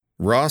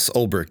Ross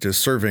Ulbricht is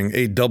serving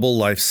a double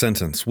life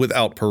sentence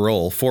without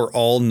parole for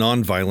all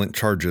nonviolent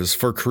charges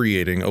for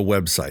creating a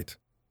website.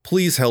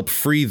 Please help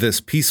free this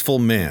peaceful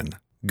man.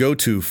 Go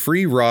to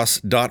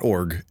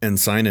freeross.org and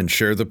sign and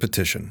share the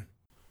petition.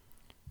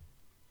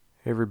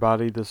 Hey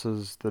everybody, this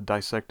is the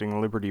Dissecting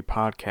Liberty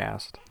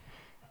podcast.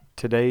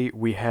 Today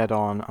we had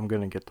on, I'm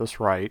going to get this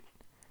right,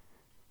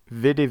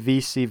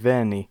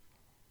 Vidivisi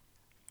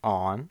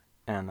on,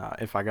 and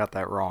if I got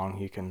that wrong,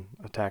 he can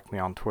attack me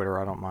on Twitter,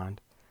 I don't mind.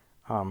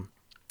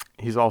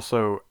 He's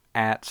also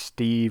at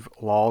Steve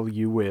Lol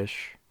You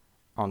Wish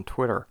on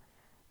Twitter,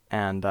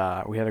 and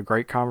we had a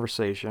great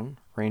conversation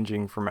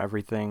ranging from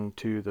everything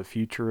to the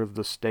future of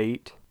the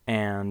state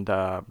and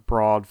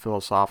broad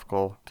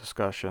philosophical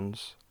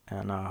discussions,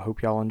 and I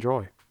hope y'all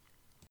enjoy.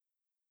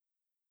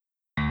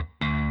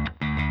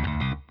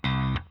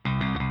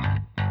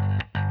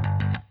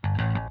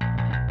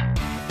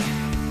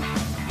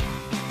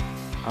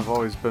 I've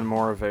always been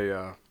more of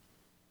a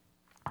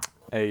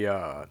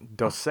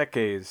Dos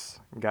Equis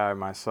guy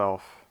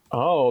myself.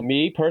 Oh,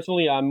 me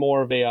personally, I'm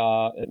more of a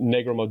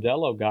Negro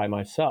Modelo guy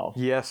myself.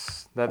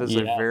 Yes, that is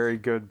a very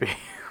good beer.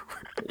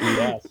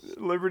 Yes.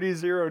 Liberty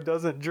Zero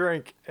doesn't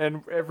drink,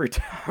 and every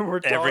time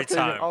we're talking,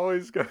 it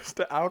always goes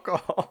to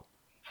alcohol.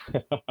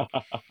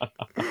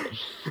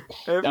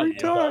 Every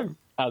time.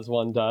 As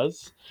one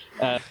does.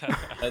 And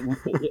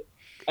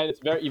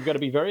it's you've got to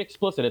be very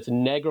explicit. It's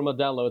Negro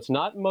Modelo. It's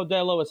not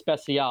Modelo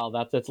Especial.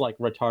 It's like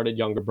retarded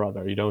younger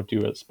brother. You don't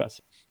do it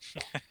special.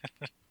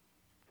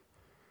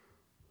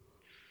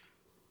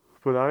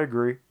 But I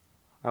agree.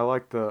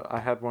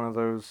 I had one of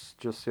those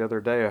just the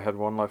other day. I had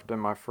one left in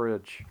my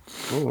fridge.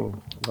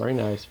 Ooh, very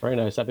nice, very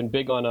nice. I've been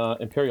big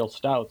on Imperial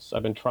Stouts.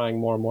 I've been trying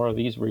more and more of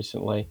these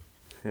recently.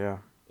 Yeah.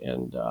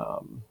 And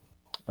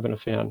I've been a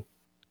fan.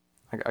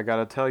 I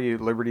gotta tell you,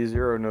 Liberty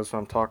Zero knows what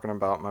I'm talking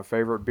about. My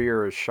favorite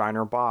beer is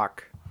Shiner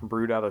Bock,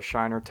 brewed out of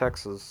Shiner,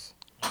 Texas.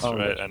 That's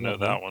right, I know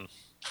that one.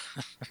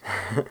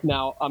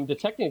 Now, I'm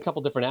detecting a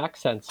couple different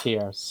accents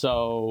here.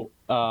 So,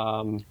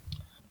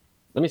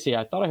 let me see.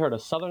 I thought I heard a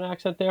southern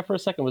accent there for a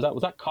second. Was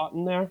that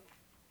Cotton there?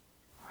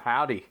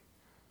 Howdy.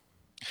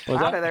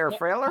 Howdy there,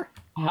 Frailer.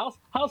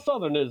 How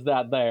southern is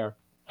that there?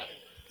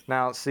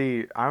 Now,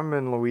 see, I'm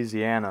in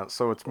Louisiana,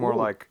 so it's more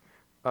like,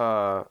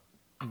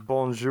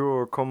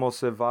 bonjour, comment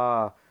ça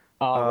va?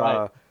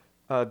 Right.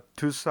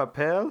 Tu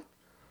s'appelles?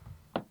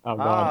 Oh,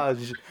 God.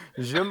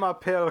 Je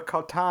m'appelle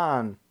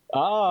Cotton.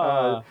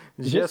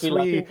 Je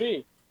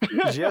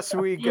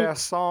suis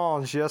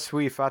garçon, je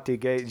suis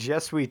fatigué, je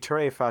suis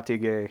très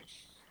fatigué.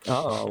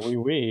 Oh,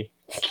 oui.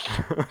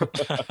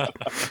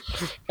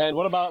 And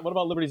what about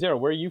Liberty Zero?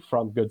 Where are you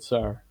from, good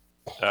sir?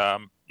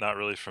 Not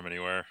really from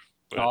anywhere,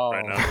 but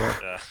right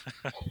now,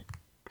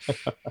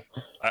 yeah.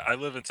 I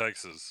live in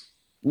Texas.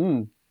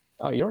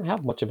 Oh, you don't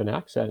have much of an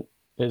accent.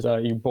 Is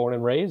you born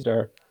and raised,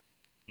 or?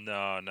 No,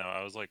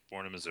 I was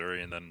born in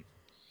Missouri, and then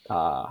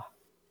I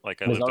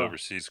Missouri. lived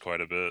overseas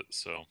quite a bit,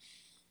 so.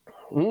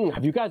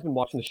 Have you guys been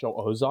watching the show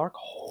Ozark?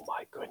 Oh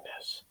my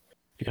goodness!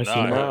 You guys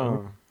seen that?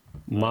 No.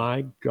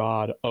 My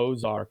God,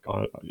 Ozark.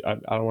 I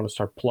don't want to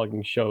start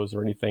plugging shows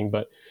or anything,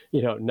 but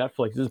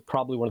Netflix is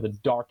probably one of the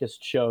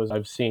darkest shows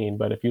I've seen.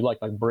 But if you like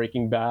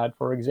Breaking Bad,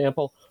 for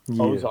example,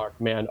 yeah. Ozark,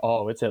 man,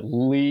 it's at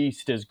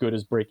least as good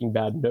as Breaking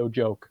Bad. No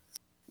joke.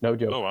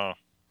 Oh wow.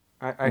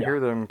 I hear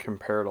them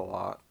compared a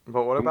lot.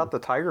 But what about the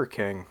Tiger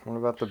King? What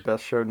about the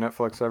best show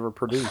Netflix ever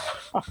produced?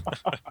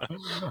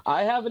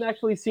 I haven't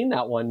actually seen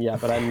that one yet,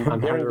 but I'm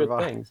hearing good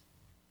things.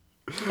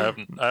 I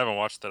haven't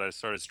watched that. I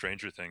started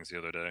Stranger Things the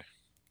other day.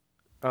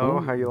 Oh,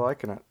 how you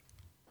liking it?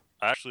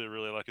 I actually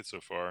really like it so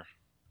far.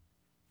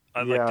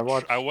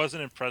 I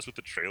wasn't impressed with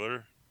the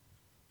trailer.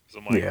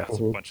 Because I'm it's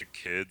a bunch of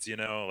kids,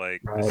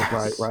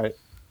 Right.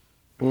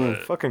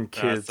 Fucking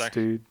kids,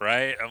 dude.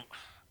 Right?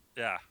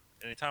 Yeah.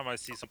 Anytime I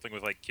see something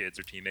with kids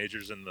or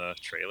teenagers in the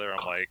trailer,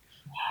 I'm like,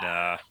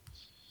 nah.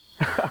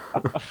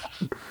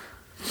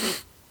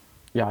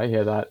 Yeah, I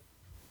hear that.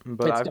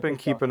 But I've been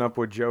keeping up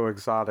with Joe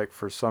Exotic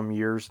for some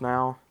years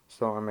now,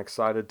 so I'm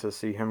excited to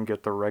see him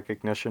get the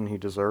recognition he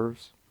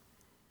deserves.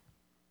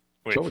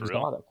 Wait, Joe for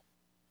Exotic.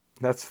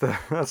 Real?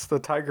 That's the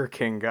Tiger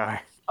King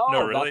guy. Oh,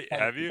 no, really?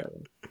 Have you?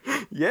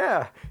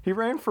 Yeah, he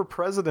ran for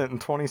president in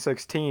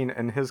 2016,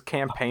 and his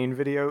campaign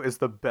video is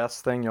the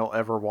best thing you'll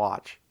ever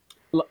watch.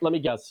 Let me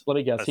guess.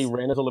 He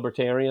ran as a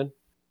libertarian?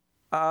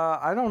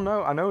 I don't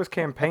know. I know his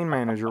campaign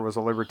manager was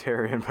a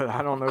libertarian, but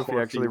I don't know if he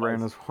actually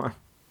ran as one.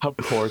 Of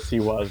course he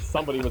was.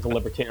 Somebody was a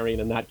libertarian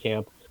in that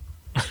camp.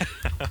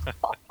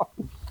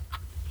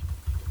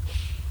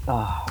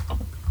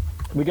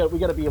 We got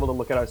to be able to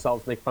look at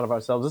ourselves, make fun of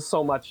ourselves. There's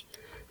so much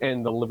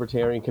in the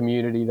libertarian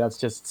community that's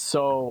just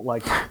so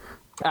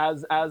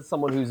as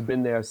someone who's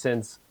been there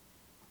since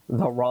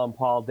the Ron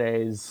Paul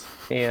days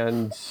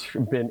and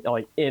been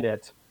in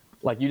it.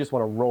 You just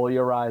want to roll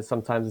your eyes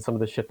sometimes at some of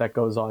the shit that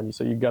goes on.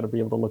 So you got to be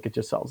able to look at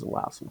yourselves and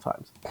laugh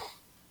sometimes.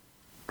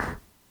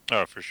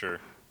 Oh, for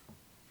sure.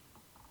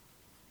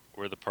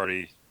 We're the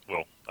party.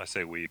 Well, I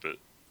say we, but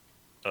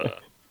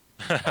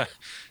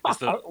it's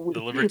the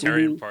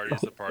Libertarian Party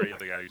is the party of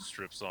the guy who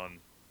strips on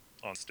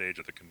on stage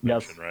at the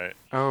convention, right?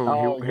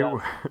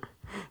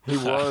 He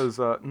was.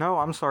 No,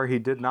 I'm sorry, he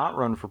did not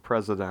run for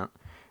president.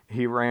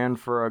 He ran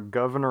for a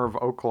governor of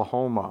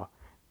Oklahoma,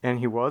 and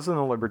he was in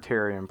the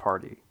Libertarian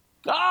Party.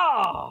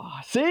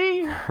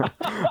 See?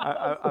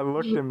 I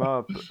looked him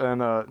up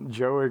in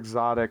Joe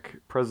Exotic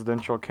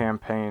presidential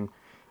campaign,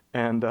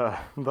 and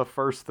the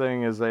first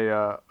thing is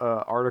a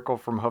article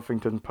from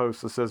Huffington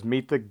Post that says,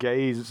 "Meet the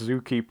gay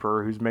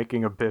zookeeper who's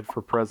making a bid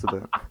for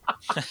president."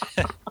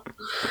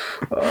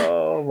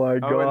 Oh my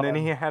god! Oh, and then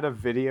he had a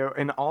video,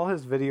 and all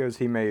his videos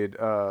he made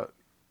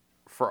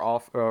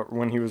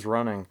when he was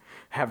running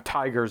have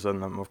tigers in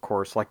them, of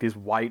course, like these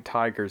white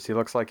tigers. He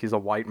looks like he's a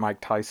white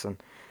Mike Tyson.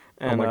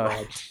 And, oh my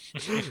god!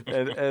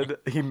 and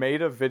he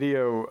made a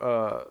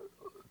video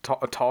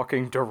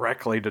talking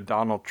directly to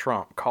Donald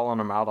Trump, calling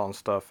him out on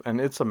stuff,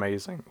 and it's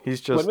amazing. He's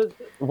just.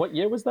 What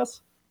year was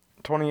this?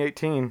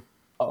 2018.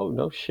 Oh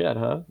no shit,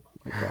 huh?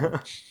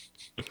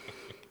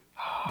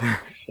 Oh,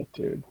 shit,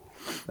 dude,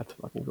 that's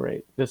fucking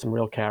great. There's some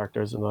real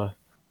characters in the.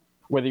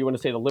 Whether you want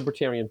to say the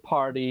Libertarian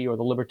Party or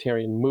the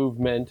Libertarian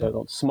Movement or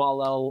the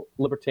small L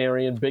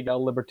Libertarian, big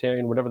L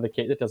Libertarian, whatever the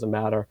case, it doesn't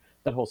matter.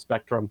 That whole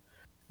spectrum,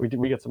 we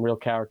get some real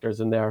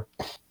characters in there,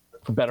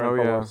 for better and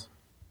for worse.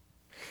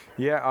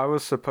 Yeah, I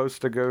was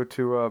supposed to go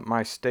to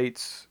my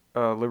state's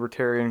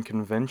Libertarian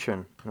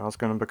convention, and I was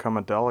going to become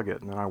a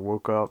delegate, and then I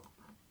woke up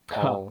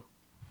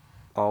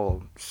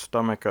all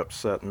stomach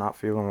upset, not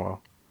feeling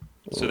well.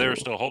 So they were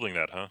still holding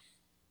that, huh?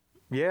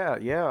 Yeah.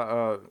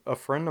 A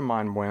friend of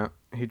mine went.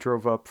 He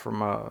drove up from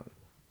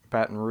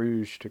Baton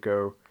Rouge to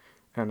go,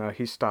 and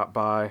he stopped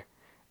by,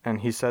 and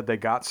he said they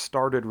got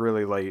started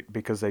really late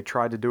because they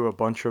tried to do a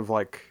bunch of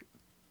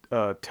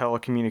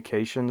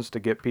telecommunications to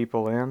get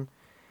people in,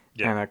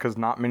 and because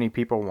not many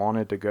people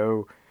wanted to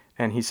go,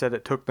 and he said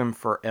it took them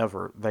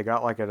forever. They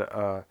got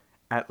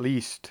at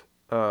least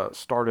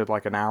started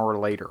like an hour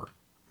later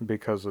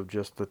because of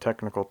just the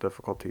technical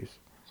difficulties.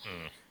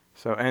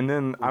 So, and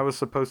then I was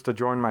supposed to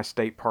join my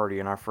state party,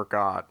 and I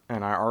forgot,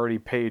 and I already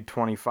paid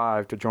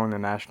 $25 to join the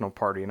national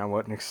party, and I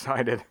wasn't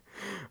excited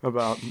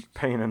about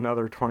paying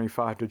another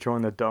 $25 to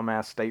join the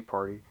dumbass state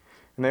party.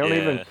 And they don't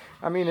even.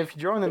 I mean, if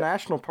you join the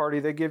national party,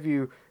 they give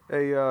you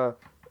a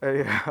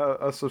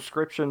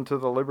subscription to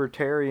the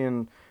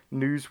Libertarian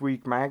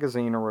Newsweek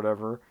magazine or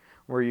whatever,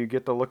 where you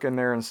get to look in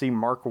there and see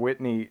Mark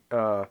Whitney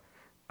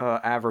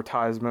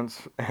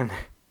advertisements, and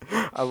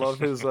I love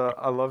his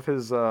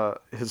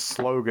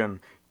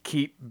slogan.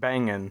 Keep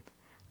banging.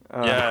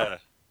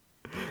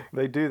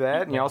 They do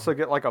that, and you also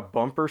get like a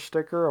bumper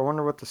sticker. I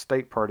wonder what the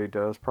state party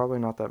does. Probably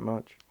not that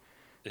much.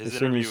 His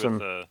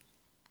interview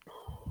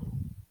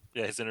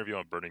his interview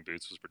on Burning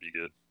Boots was pretty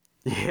good.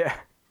 Yeah.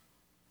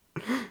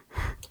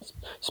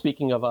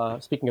 Speaking of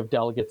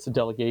delegates and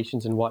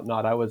delegations and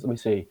whatnot, let me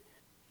see,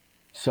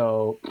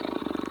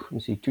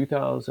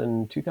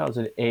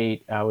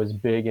 2008, I was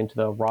big into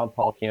the Ron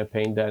Paul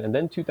campaign then, and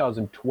then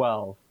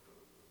 2012.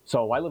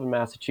 So I live in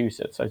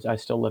Massachusetts. I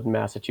still live in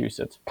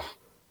Massachusetts.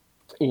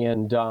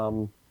 And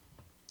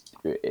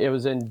it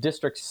was in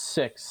District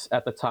 6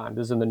 at the time.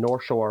 This is in the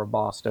North Shore of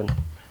Boston.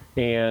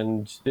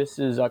 And this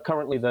is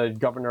currently the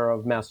governor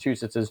of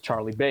Massachusetts is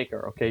Charlie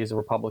Baker. Okay, he's a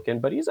Republican,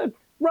 but he's a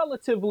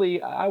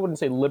relatively, I wouldn't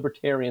say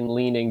libertarian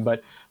leaning,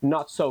 but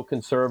not so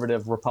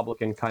conservative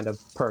Republican kind of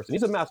person.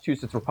 He's a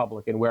Massachusetts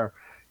Republican where,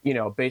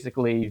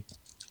 basically,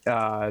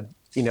 Massachusetts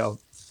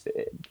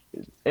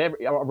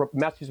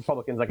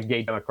Republican is like a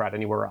gay Democrat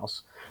anywhere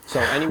else. So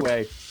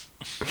anyway,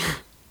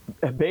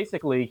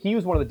 basically, he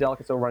was one of the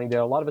delegates that were running there.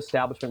 A lot of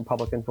establishment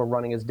Republicans were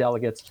running as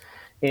delegates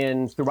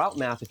throughout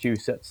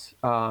Massachusetts.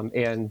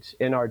 And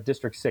in our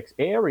District 6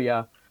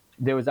 area,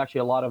 there was actually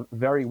a lot of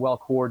very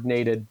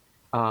well-coordinated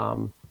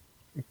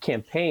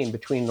campaign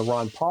between the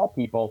Ron Paul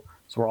people.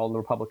 So we're all in the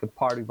Republican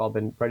Party. We've all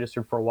been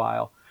registered for a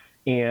while.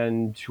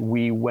 And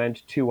we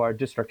went to our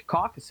district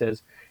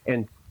caucuses,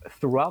 and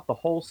throughout the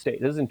whole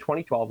state, this is in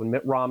 2012 when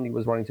Mitt Romney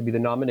was running to be the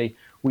nominee,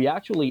 we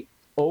actually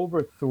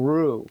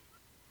overthrew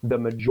the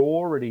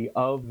majority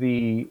of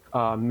the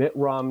Mitt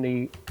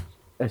Romney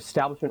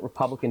establishment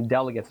Republican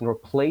delegates and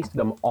replaced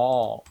them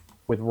all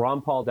with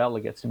Ron Paul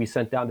delegates to be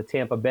sent down to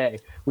Tampa Bay.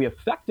 We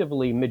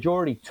effectively,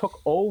 majority took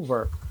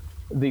over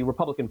the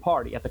Republican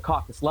Party at the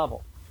caucus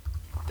level.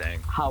 Dang.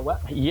 However,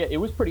 yeah, it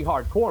was pretty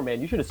hardcore,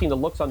 man. You should have seen the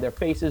looks on their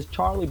faces.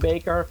 Charlie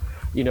Baker,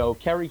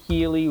 Kerry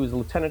Healy, who was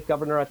lieutenant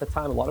governor at the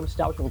time, a lot of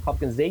establishment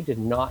Republicans, they did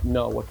not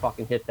know what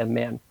fucking hit them,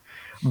 man.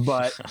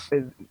 But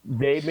we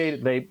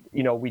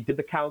did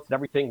the counts and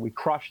everything. We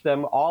crushed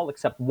them all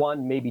except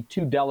one, maybe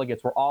two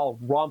delegates were all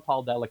Ron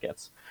Paul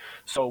delegates.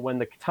 So when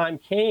the time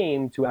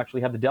came to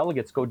actually have the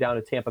delegates go down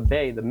to Tampa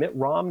Bay, the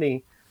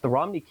Romney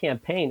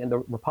campaign and the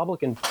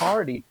Republican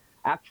Party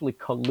actually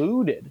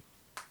colluded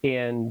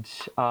and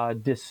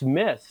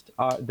dismissed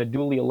the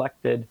duly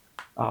elected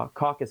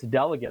caucus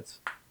delegates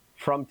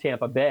from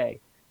Tampa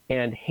Bay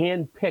and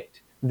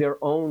handpicked their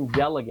own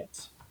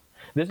delegates.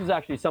 This is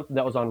actually something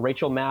that was on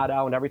Rachel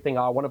Maddow and everything.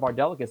 One of our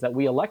delegates that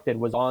we elected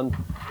was on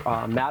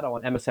Maddow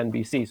on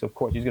MSNBC. So, of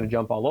course, he's going to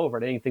jump all over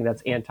it, anything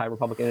that's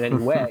anti-Republican in any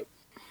way.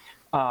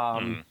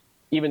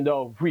 even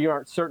though we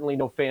aren't certainly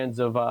no fans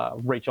of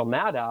Rachel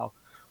Maddow,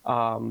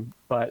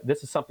 but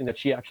this is something that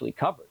she actually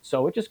covered.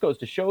 So it just goes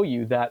to show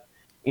you that,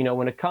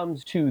 when it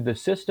comes to the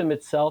system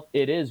itself,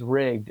 it is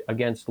rigged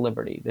against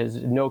liberty. There's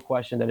no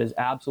question that it is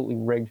absolutely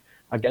rigged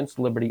against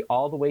liberty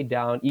all the way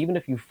down. Even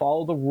if you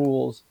follow the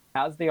rules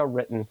as they are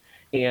written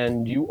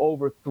and you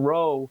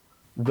overthrow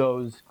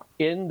those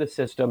in the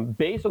system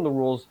based on the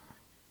rules,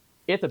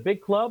 it's a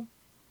big club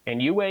and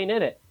you ain't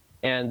in it.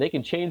 And they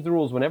can change the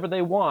rules whenever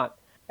they want.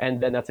 And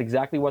then that's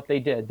exactly what they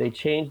did. They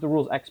changed the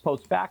rules ex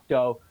post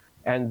facto,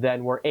 and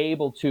then were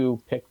able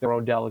to pick their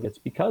own delegates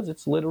because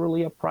it's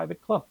literally a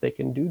private club. They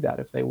can do that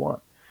if they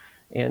want.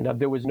 And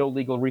there was no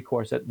legal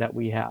recourse that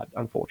we had,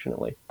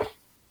 unfortunately.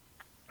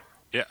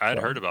 Yeah, I'd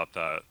heard about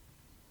that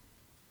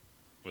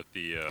with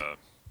the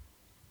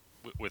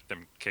with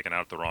them kicking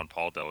out the Ron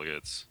Paul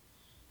delegates.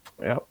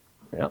 Yep.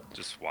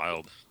 Just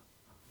wild.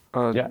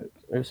 Yeah,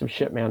 it was some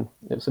shit, man.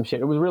 It was some shit.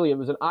 It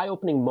was an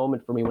eye-opening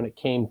moment for me when it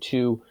came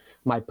to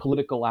my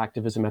political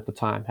activism at the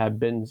time.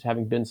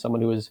 Having been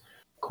someone who was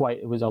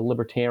a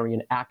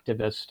libertarian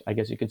activist, I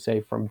guess you could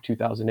say, from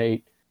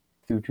 2008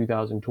 through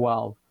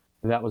 2012.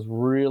 That was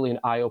really an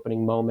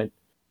eye-opening moment,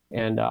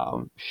 and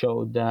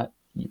showed that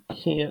you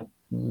can't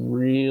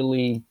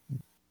really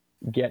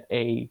get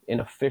an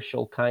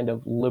official kind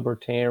of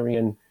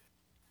libertarian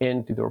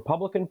in through the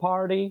Republican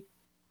Party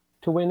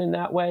to win in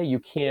that way. You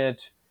can't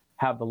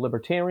have the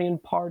Libertarian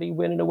Party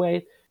win in a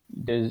way.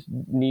 There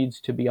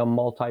needs to be a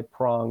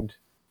multi-pronged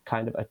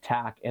kind of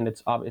attack, and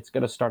it's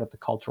going to start at the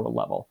cultural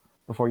level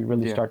before you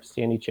really start to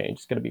see any change.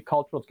 It's going to be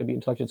cultural, it's going to be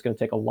intellectual, it's going to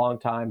take a long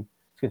time.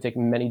 It's going to take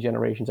many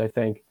generations, I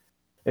think.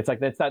 It's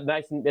like it's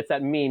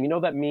that meme. You know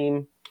that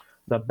meme,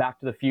 the Back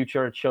to the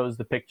Future? It shows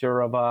the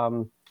picture of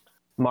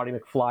Marty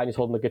McFly and he's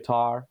holding the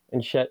guitar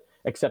and shit,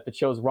 except it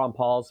shows Ron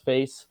Paul's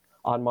face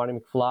on Marty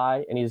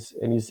McFly, and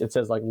it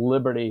says like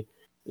liberty.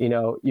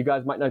 You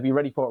guys might not be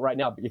ready for it right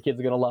now, but your kids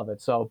are going to love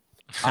it. So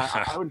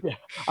I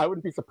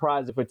wouldn't be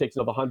surprised if it takes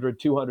another 100,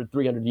 200,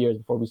 300 years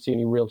before we see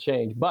any real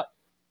change. But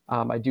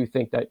I do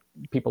think that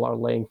people are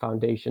laying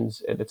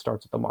foundations, and it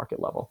starts at the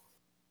market level.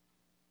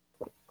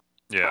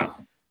 Yeah.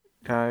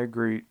 I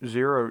agree.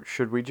 Zero,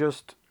 should we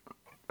just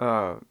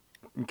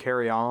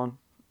carry on,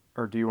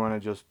 or do you want to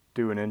just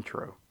do an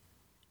intro?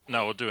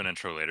 No, we'll do an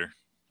intro later.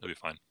 It'll be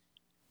fine.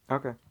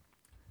 Okay.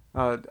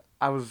 I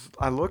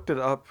looked it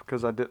up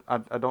because I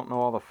don't know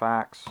all the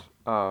facts,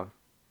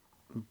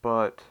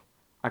 but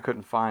I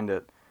couldn't find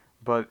it.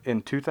 But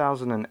in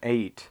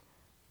 2008,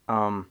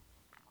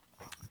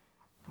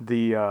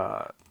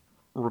 the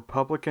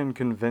Republican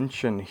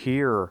convention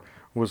here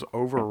was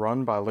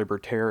overrun by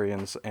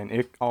libertarians, and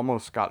it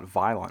almost got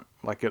violent.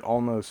 Like it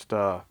almost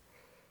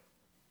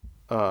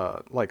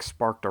like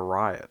sparked a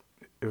riot.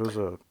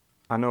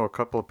 I know a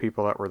couple of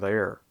people that were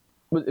there.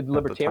 Was it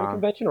Libertarian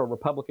convention or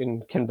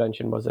Republican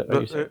convention? Was it?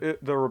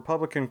 The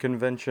Republican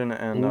convention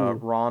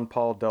and Ron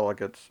Paul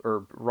delegates,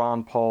 or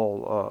Ron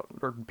Paul,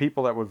 or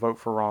people that would vote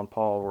for Ron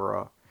Paul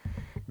were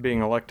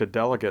being elected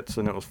delegates,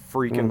 and it was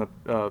freaking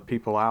the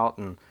people out,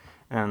 and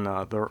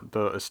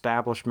the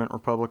establishment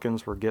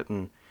Republicans were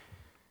getting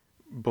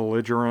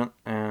belligerent,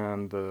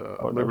 and the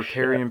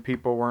libertarian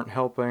people weren't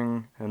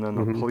helping, and then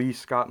the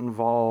police got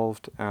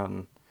involved,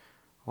 and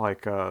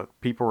like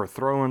people were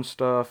throwing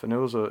stuff, and it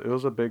was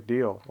a big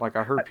deal. Like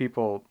I heard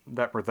people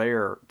that were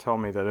there tell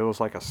me that it was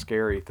like a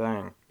scary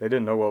thing. They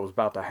didn't know what was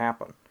about to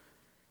happen.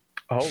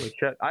 Holy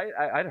shit!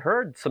 I'd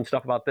heard some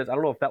stuff about this. I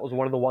don't know if that was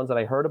one of the ones that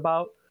I heard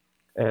about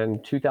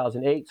in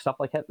 2008. Stuff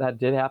like that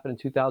did happen in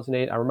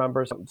 2008. I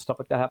remember stuff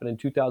like that happened in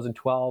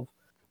 2012.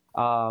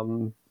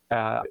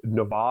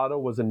 Nevada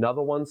was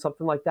another one.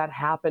 Something like that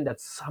happened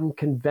at some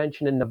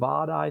convention in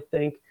Nevada, I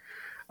think.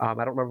 I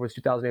don't remember if it was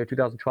 2008 or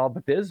 2012,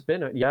 but there's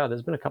been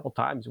a couple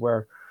times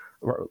where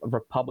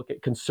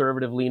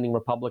conservative-leaning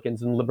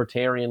Republicans and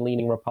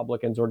libertarian-leaning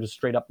Republicans, or just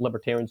straight-up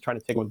libertarians trying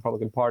to take over the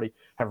Republican Party,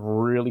 have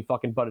really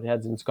fucking butted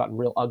heads, and it's gotten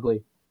real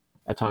ugly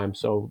at times.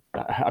 So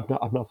I'm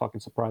not fucking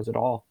surprised at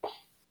all.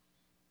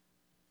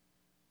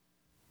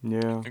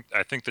 Yeah.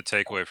 I think the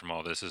takeaway from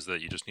all this is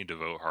that you just need to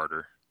vote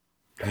harder.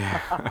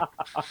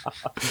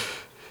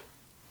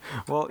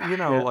 Well,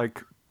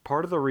 like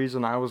part of the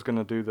reason I was going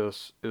to do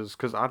this is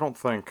because I don't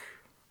think,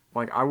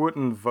 like, I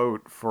wouldn't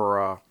vote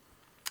for,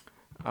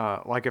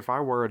 like, if I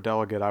were a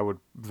delegate, I would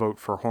vote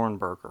for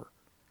Hornberger.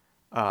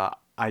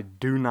 I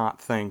do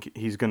not think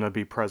he's going to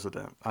be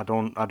president. I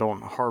don't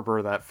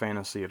harbor that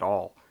fantasy at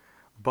all.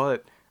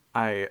 But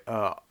I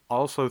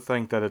also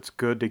think that it's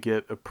good to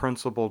get a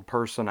principled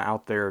person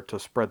out there to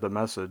spread the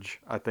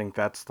message. I think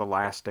that's the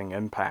lasting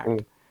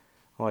impact.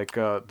 Like,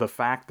 the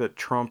fact that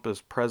Trump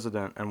is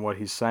president and what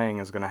he's saying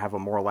is going to have a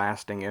more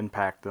lasting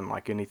impact than,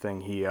 like, anything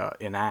he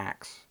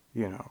enacts,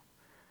 There's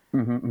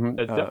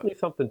definitely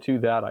something to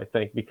that, I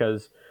think,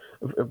 because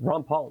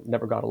Ron Paul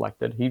never got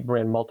elected. He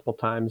ran multiple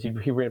times.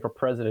 He ran for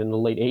president in the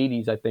late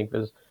 80s, I think,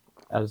 as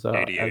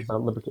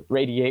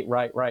 88,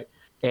 right.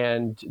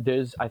 And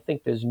I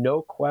think there's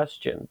no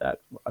question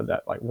that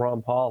like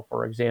Ron Paul,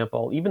 for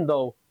example, even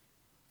though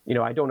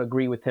I don't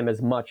agree with him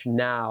as much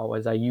now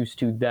as I used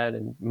to then,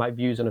 and my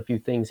views on a few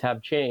things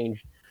have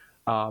changed.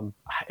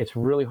 It's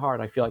really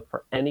hard, I feel like,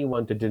 for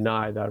anyone to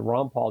deny that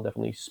Ron Paul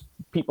definitely,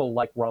 people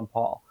like Ron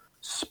Paul,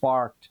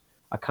 sparked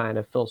a kind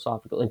of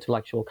philosophical,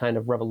 intellectual kind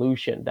of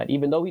revolution that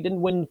even though he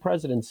didn't win the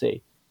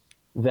presidency,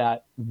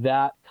 that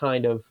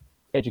kind of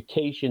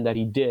education that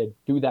he did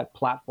through that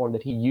platform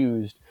that he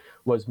used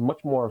was much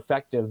more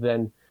effective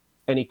than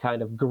any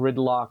kind of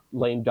gridlock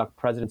lame duck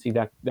presidency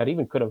that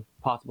even could have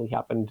possibly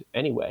happened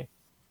anyway.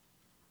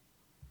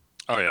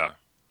 Oh yeah,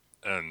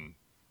 and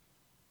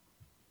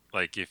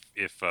like if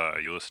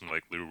you listen to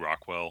like Lou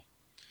Rockwell,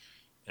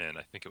 and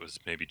I think it was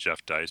maybe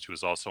Jeff Deist who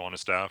was also on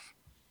his staff.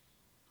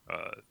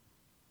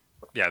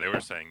 Yeah, they were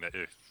saying that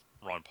if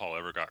Ron Paul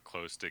ever got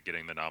close to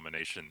getting the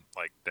nomination,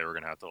 like they were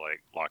gonna have to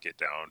like lock it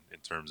down in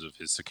terms of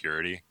his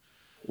security,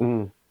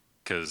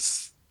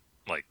 because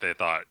like they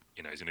thought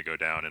he's gonna go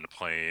down in a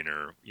plane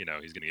or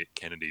he's gonna get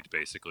Kennedy'd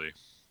basically.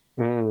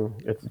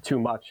 It's too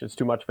much. It's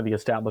too much for the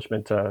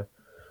establishment to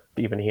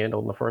even handle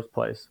in the first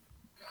place.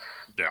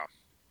 Yeah.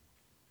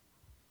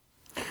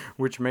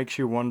 Which makes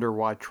you wonder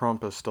why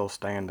Trump is still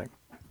standing.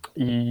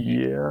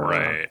 Yeah.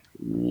 Right.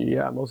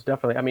 Yeah, most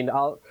definitely. I mean,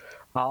 I'll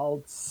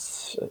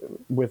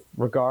with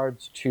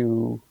regards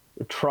to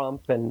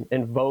Trump and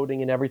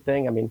voting and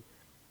everything.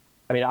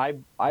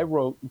 I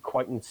wrote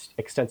quite an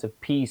extensive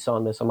piece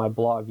on this on my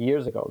blog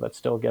years ago that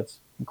still gets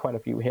quite a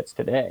few hits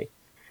today,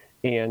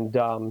 and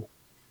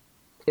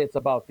it's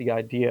about the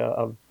idea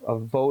of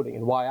voting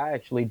and why I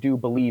actually do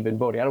believe in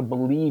voting. I don't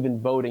believe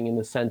in voting in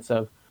the sense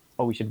of,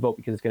 oh, we should vote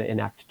because it's going to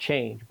enact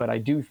change. But I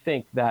do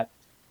think that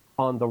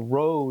on the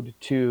road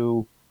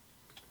to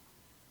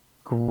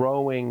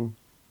growing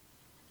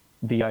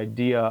the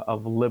idea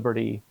of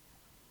liberty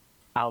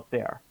out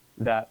there,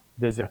 that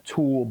there's a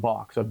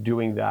toolbox of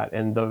doing that.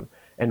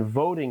 And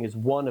voting is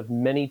one of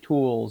many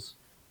tools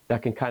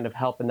that can kind of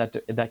help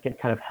that can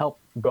kind of help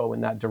go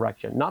in that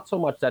direction. Not so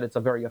much that it's a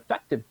very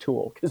effective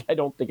tool, because I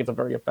don't think it's a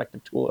very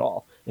effective tool at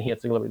all,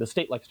 enhancing liberty. The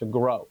state likes to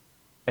grow,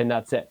 and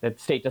that's it. The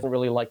state doesn't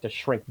really like to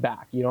shrink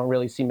back. You don't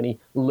really see many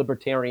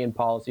libertarian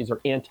policies or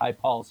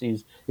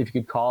anti-policies, if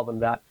you could call them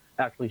that,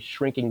 actually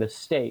shrinking the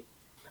state.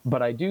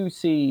 But I do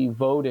see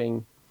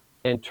voting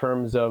in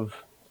terms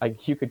of,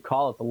 like, you could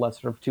call it the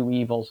lesser of two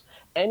evils,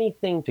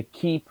 anything to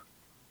keep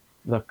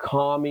the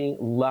commie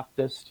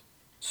leftist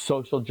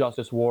social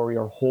justice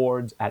warrior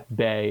hordes at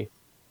bay,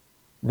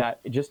 that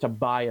just to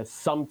buy us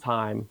some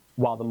time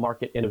while the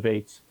market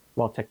innovates,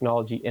 while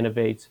technology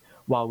innovates,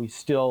 while we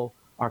still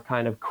are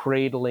kind of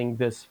cradling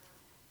this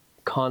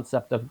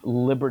concept of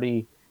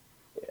liberty.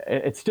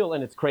 It's still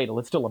in its cradle.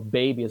 It's still a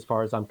baby as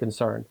far as I'm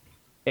concerned.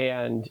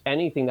 And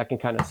anything that can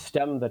kind of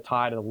stem the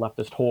tide of the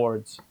leftist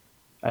hordes,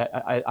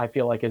 I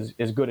feel like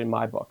is good in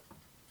my book.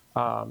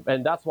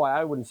 And that's why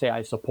I wouldn't say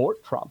I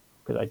support Trump,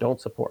 because I don't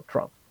support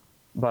Trump.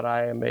 But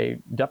I am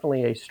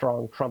definitely a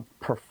strong Trump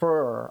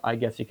preferer, I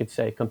guess you could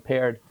say,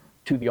 compared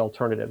to the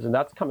alternatives. And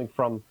that's coming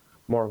from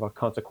more of a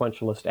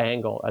consequentialist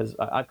angle, as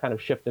I've kind of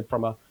shifted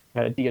from a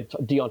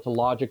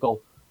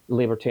deontological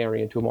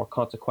libertarian to a more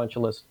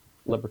consequentialist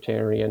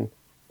libertarian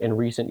in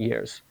recent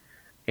years.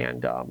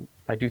 And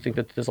I do think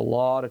that there's a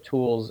lot of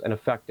tools in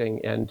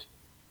affecting and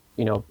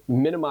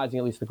minimizing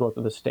at least the growth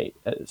of the state.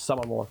 Some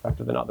are more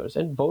effective than others.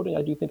 And voting,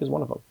 I do think, is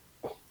one of them.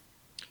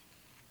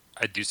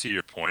 I do see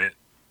your point,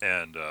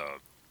 and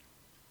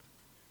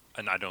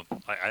I don't.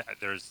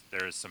 There is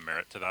some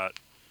merit to that.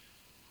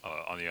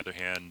 On the other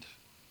hand,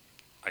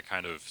 I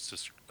kind of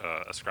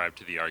ascribe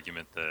to the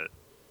argument that,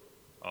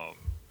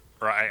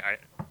 or I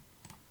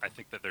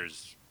think that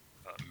there's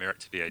merit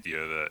to the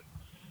idea that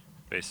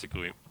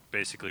basically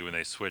when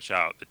they switch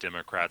out the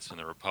Democrats and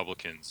the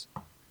Republicans,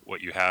 what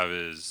you have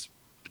is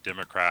the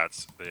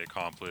Democrats, they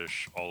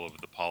accomplish all of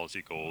the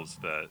policy goals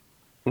that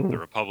the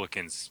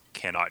Republicans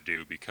cannot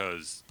do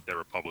because they're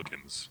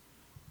Republicans,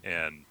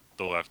 and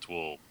the left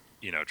will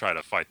try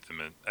to fight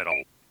them at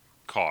all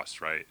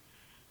costs, right?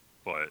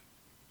 But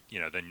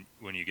then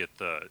when you get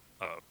the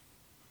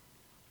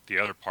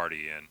other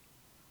party in,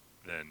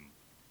 then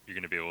you're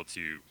going to be able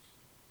to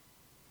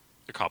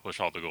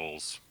accomplish all the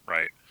goals,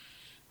 right?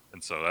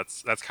 And so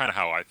that's kind of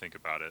how I think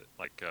about it.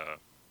 Like,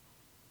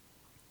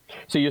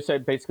 so you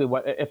said basically,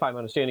 what, if I'm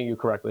understanding you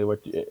correctly,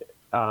 what,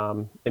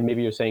 and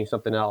maybe you're saying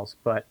something else,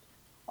 but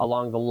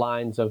along the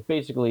lines of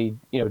basically,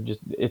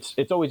 just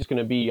it's always just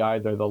going to be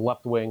either the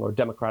left wing or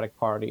Democratic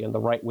Party and the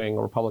right wing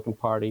or Republican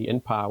Party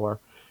in power,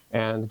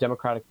 and the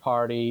Democratic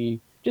Party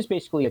just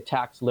basically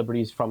attacks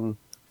liberties from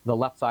the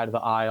left side of the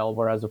aisle,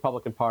 whereas the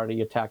Republican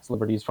Party attacks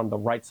liberties from the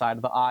right side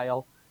of the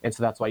aisle. And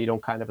so that's why you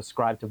don't kind of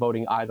ascribe to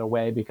voting either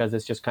way, because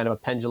it's just kind of a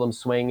pendulum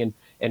swing.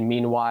 And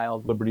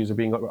meanwhile, liberties are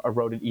being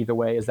eroded either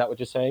way. Is that what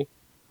you're saying?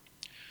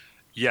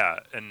 yeah,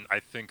 and I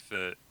think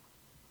that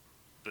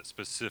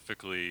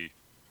specifically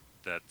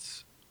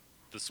that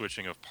the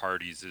switching of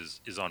parties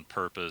is on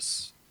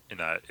purpose, in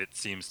that it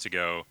seems to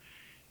go,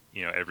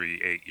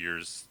 every 8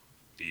 years,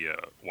 the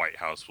White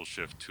House will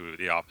shift to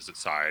the opposite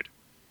side.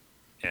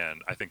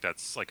 And I think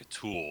that's like a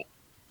tool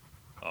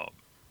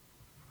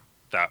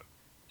that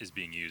is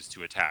being used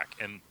to attack.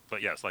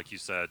 But yes, like you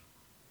said,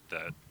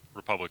 that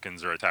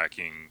Republicans are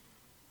attacking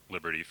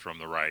liberty from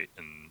the right,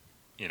 and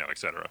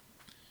etc.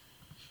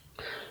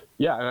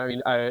 Yeah, and I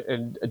mean,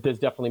 and there's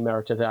definitely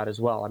merit to that as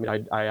well. I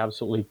mean, I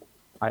absolutely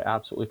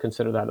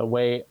consider that. The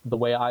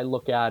way I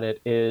look at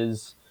it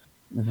is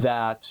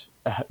that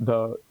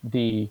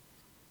the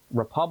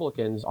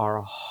Republicans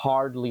are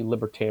hardly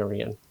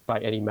libertarian by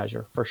any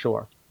measure, for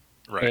sure.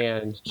 Right.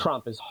 And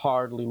Trump is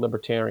hardly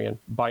libertarian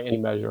by any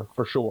measure,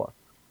 for sure.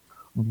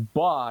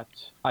 But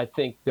I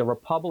think the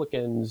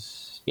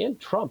Republicans and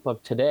Trump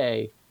of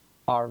today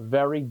are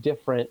very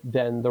different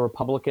than the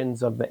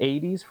Republicans of the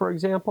 80s, for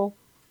example,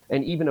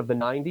 and even of the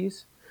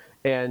 90s.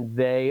 And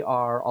they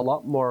are a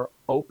lot more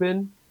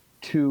open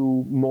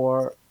to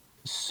more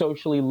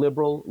socially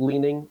liberal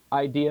leaning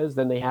ideas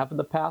than they have in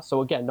the past.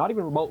 So, again, not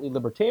even remotely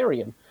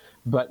libertarian,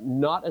 but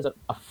not as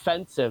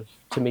offensive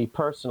to me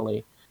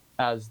personally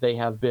as they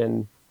have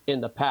been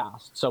in the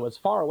past. So, as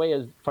far away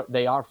as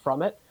they are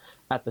from it,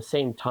 at the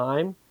same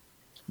time,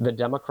 the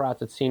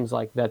Democrats, it seems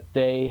like that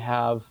they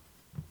have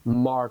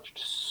marched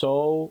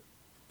so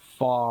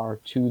far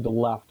to the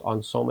left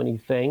on so many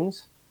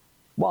things,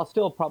 while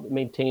still probably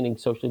maintaining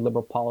socially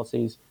liberal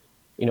policies,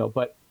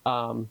 but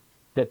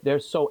that they're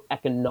so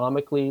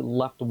economically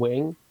left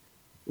wing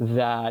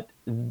that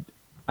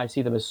I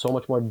see them as so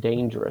much more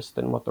dangerous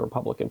than what the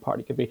Republican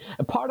Party could be.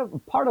 And part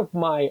of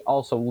my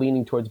also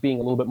leaning towards being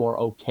a little bit more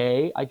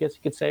okay, I guess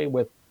you could say,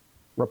 with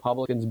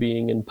Republicans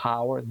being in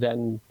power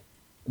than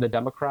the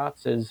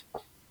Democrats is,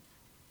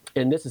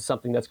 and this is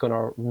something that's going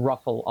to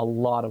ruffle a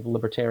lot of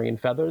libertarian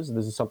feathers.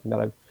 This is something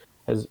that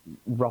has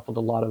ruffled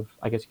a lot of,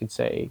 I guess you could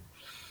say,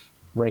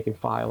 rank and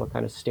file or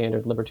kind of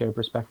standard libertarian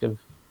perspective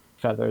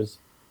feathers.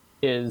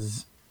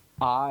 Is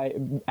I,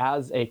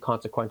 as a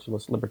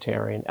consequentialist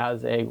libertarian,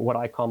 as a what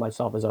I call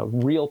myself as a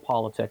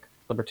realpolitik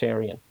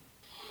libertarian,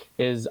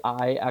 is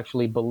I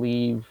actually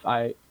believe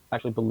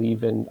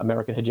in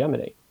American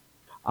hegemony.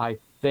 I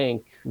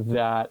think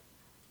that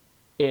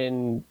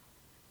in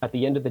at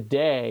the end of the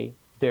day,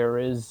 there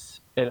is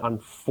an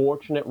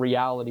unfortunate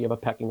reality of a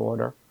pecking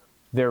order.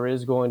 There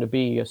is going to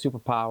be a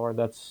superpower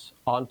that's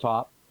on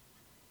top.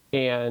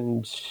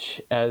 And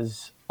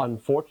as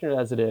unfortunate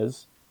as it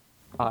is,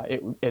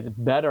 it's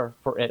better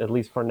for it, at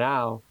least for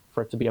now,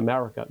 for it to be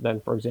America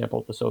than, for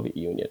example, the Soviet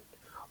Union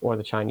or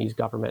the Chinese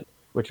government,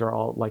 which are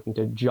all liking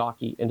to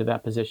jockey into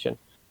that position.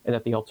 And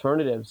that the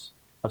alternatives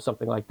of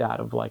something like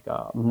that, of like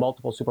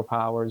multiple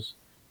superpowers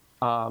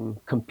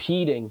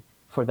competing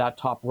for that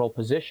top world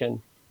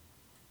position,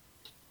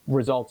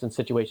 results in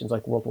situations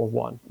like World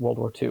War I, World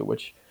War II,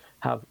 which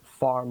have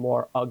far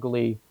more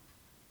ugly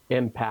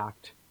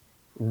impact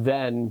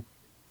than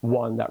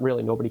one that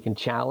really nobody can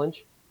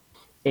challenge.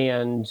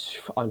 And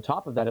on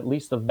top of that, at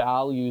least the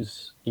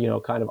values,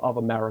 kind of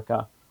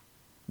America,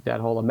 that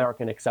whole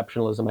American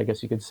exceptionalism, I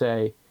guess you could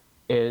say,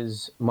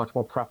 is much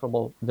more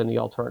preferable than the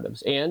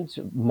alternatives.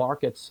 And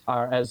markets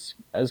are as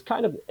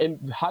kind of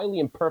highly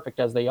imperfect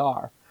as they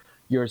are.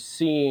 You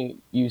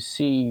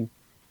see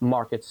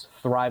markets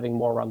thriving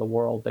more around the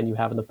world than you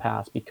have in the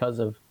past because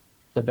of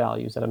the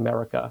values that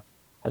America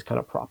has kind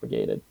of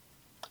propagated,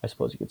 I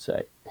suppose you could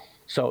say.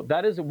 So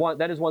that is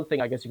one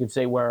thing I guess you could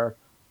say where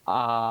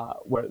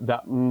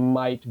that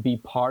might be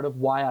part of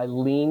why I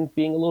lean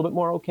being a little bit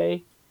more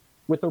okay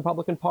with the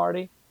Republican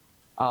Party.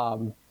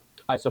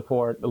 I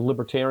support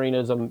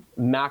libertarianism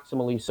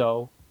maximally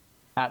so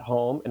at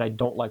home, and I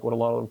don't like what a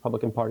lot of the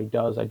Republican Party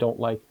does. I don't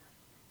like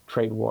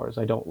trade wars.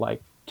 I don't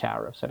like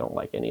tariffs. I don't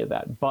like any of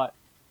that. But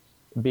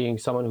being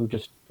someone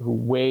who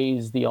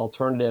weighs the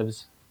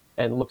alternatives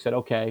and looks at,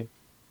 okay,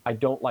 I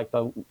don't like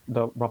the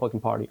Republican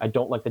Party. I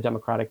don't like the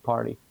Democratic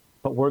Party.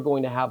 But we're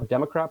going to have a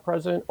Democrat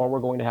president or we're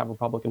going to have a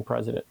Republican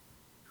president.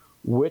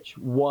 Which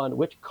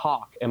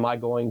cock am I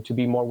going to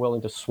be more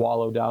willing to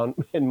swallow down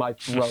in my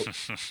throat?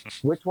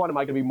 Which one am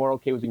I going to be more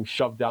okay with being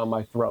shoved down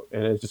my throat?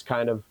 And it's just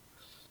kind of,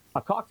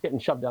 a cock's getting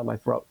shoved down my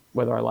throat,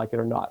 whether I like it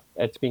or not.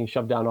 It's being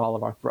shoved down all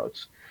of our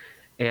throats.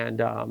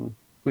 And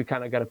we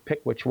kind of got to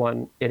pick which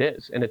one it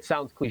is. And it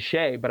sounds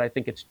cliche, but I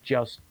think it's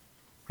just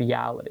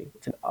reality.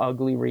 It's an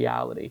ugly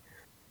reality.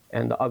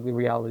 And the ugly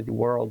reality of the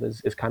world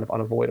is kind of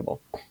unavoidable.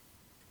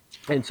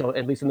 And so,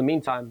 at least in the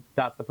meantime,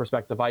 that's the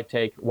perspective I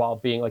take, while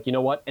being like, you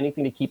know what,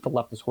 anything to keep the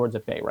leftist hordes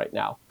at bay right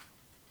now.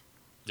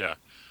 Yeah,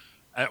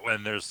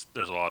 and there's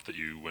a lot that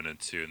you went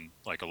into, and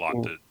like a lot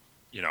that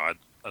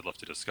I'd love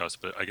to discuss.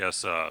 But I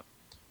guess I'll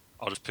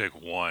just pick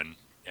one,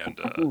 and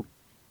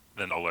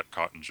then I'll let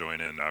Cotton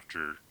join in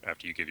after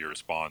you give your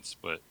response.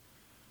 But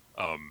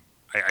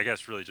I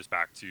guess really just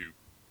back to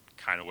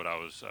kind of what I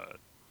was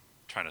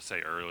trying to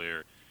say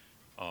earlier.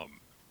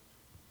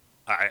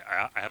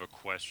 I have a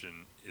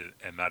question,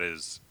 and that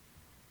is,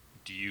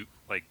 do you,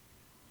 like,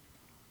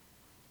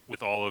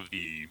 with all of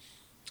the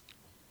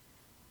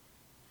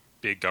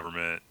big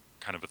government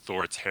kind of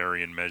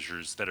authoritarian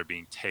measures that are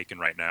being taken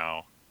right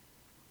now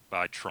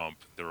by Trump,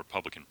 the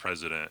Republican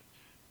president,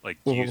 like,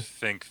 do you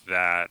think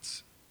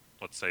that,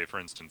 let's say, for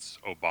instance,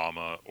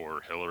 Obama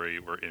or Hillary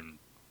were in,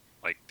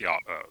 like, the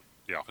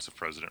office of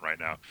president right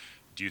now,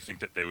 do you think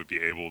that they would be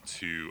able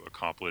to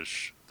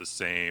accomplish the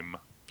same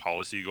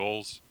policy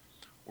goals,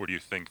 or do you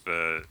think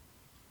that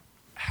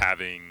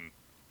having,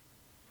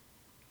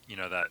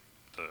 that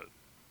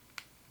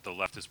the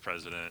leftist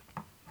president,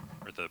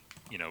 or the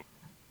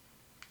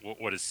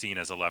what is seen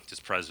as a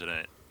leftist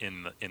president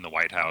in the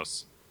White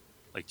House,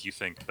 like, do you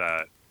think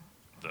that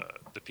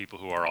the people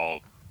who are all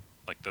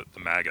like the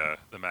MAGA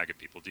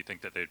people, do you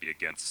think that they'd be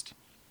against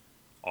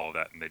all of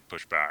that and they'd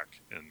push back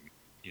and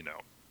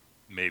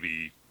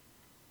maybe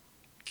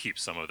keep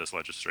some of this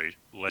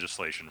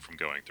legislation from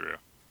going through?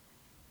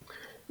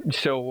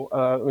 So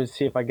let me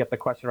see if I get the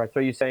question right. So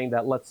are you saying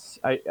that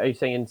are you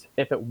saying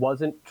if it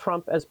wasn't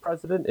Trump as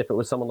president, if it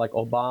was someone like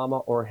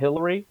Obama or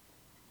Hillary,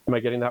 am I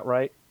getting that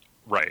right?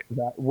 Right.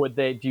 That would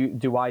they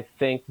do I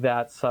think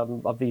that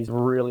some of these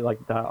really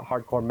like the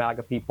hardcore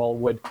MAGA people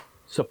would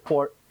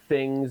support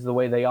things the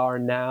way they are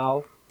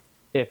now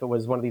if it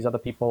was one of these other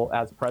people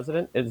as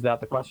president? Is that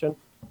the question?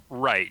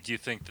 Right. Do you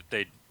think that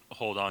they'd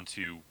hold on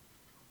to,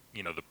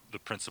 the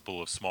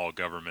principle of small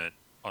government,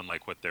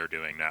 unlike what they're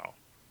doing now?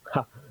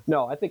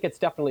 No, I think it's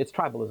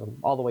tribalism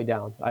all the way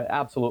down. I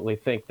absolutely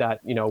think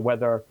that,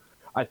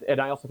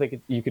 and I also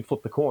think you could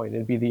flip the coin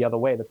and be the other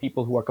way. The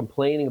people who are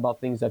complaining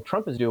about things that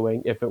Trump is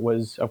doing, if it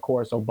was, of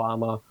course,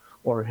 Obama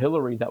or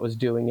Hillary that was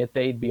doing it,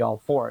 they'd be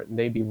all for it, and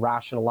they'd be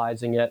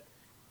rationalizing it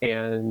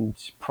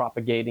and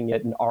propagating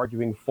it and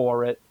arguing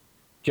for it,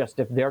 just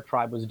if their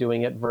tribe was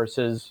doing it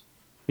versus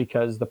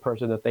because the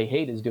person that they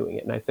hate is doing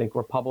it. And I think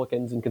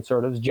Republicans and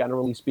conservatives,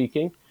 generally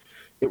speaking,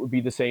 it would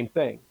be the same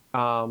thing.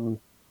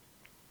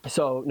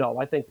 So no,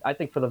 I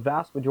think for the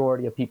vast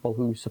majority of people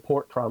who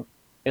support Trump,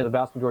 and the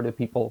vast majority of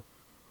people,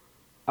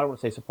 I don't want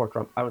to say support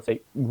Trump, I would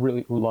say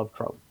really who love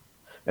Trump,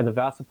 and the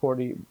vast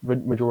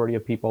majority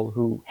of people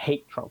who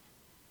hate Trump,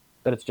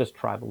 that it's just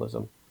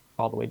tribalism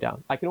all the way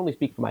down. I can only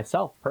speak for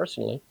myself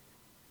personally,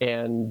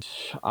 and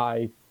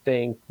I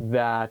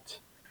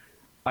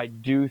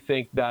do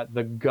think that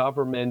the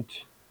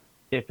government,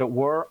 if it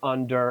were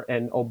under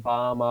an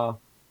Obama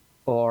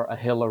or a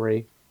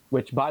Hillary,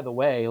 which, by the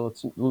way,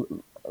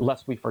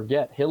 lest we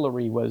forget,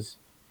 Hillary was,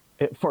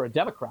 for a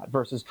Democrat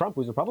versus Trump,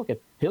 who's a Republican,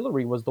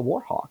 Hillary was the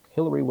war hawk.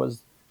 Hillary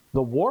was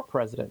the war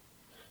president.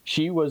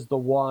 She was the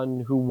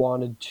one who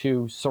wanted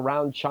to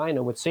surround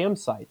China with SAM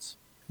sites,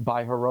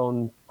 by her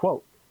own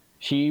quote.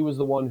 She was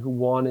the one who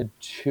wanted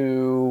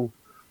to,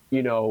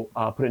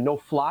 put a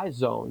no-fly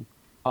zone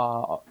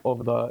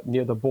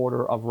near the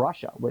border of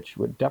Russia, which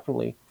would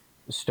definitely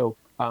stoke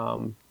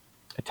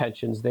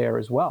tensions there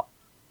as well.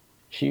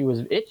 She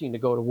was itching to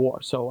go to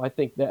war. So I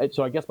think that.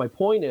 So I guess my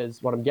point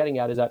is, what I'm getting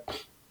at is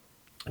that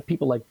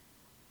people like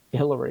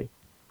Hillary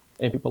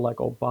and people like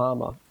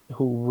Obama,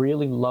 who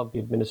really love the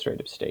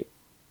administrative state.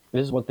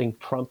 This is one thing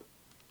Trump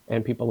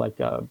and people like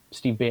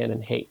Steve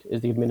Bannon hate, is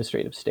the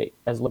administrative state.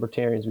 As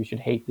libertarians, we should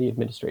hate the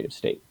administrative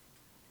state,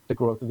 the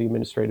growth of the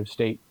administrative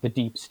state, the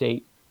deep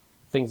state,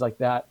 things like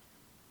that.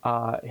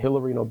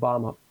 Hillary and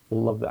Obama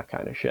love that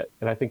kind of shit.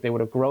 And I think they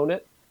would have grown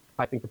it.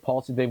 I think the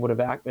policy they would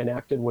have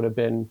enacted would have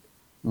been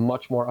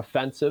much more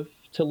offensive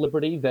to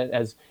liberty,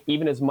 that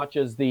even as much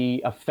as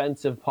the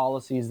offensive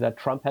policies that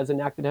Trump has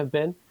enacted have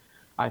been.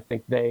 I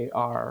think they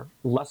are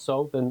less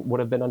so than would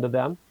have been under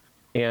them.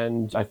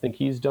 And I think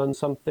he's done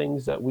some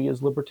things that we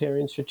as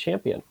libertarians should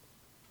champion,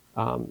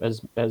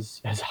 as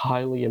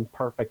highly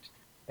imperfect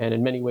and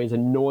in many ways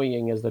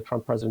annoying as the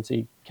Trump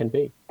presidency can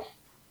be.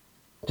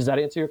 Does that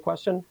answer your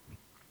question?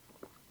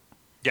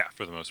 Yeah,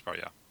 for the most part,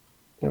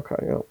 yeah. Okay,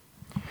 yeah.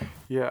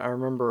 Yeah, I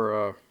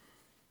remember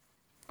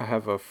I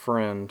have a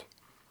friend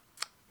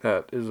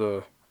that is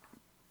a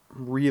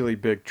really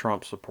big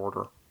Trump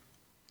supporter.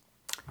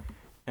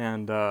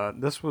 And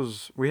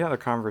we had a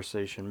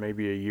conversation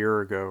maybe a year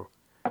ago.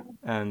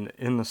 And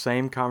in the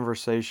same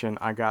conversation,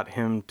 I got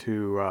him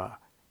to,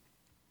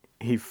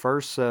 he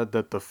first said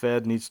that the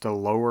Fed needs to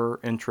lower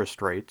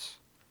interest rates.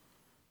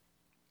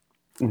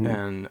 Mm-hmm.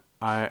 And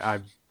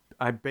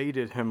I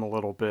baited him a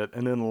little bit.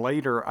 And then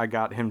later I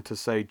got him to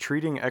say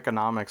treating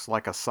economics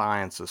like a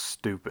science is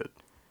stupid.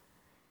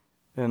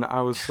 And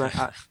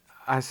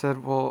I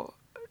said, well,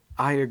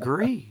 I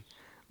agree.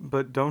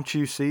 But don't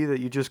you see that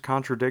you just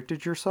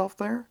contradicted yourself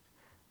there?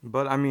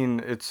 But I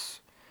mean,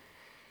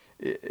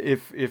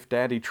 if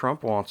Daddy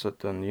Trump wants it,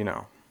 then,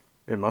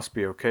 it must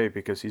be okay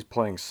because he's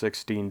playing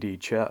 16D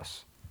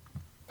chess.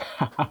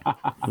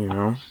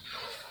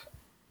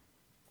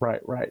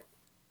 Right.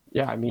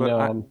 Yeah, I mean,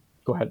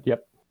 go ahead.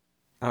 Yep.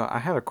 I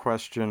had a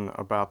question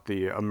about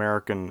the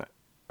American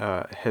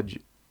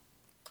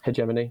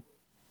hegemony.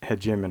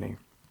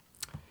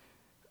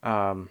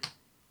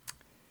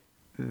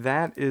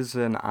 That is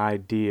an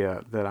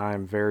idea that I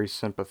am very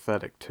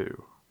sympathetic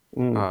to.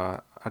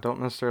 I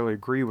don't necessarily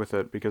agree with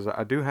it because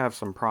I do have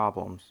some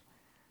problems.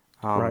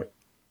 Right.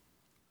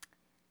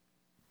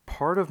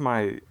 Part of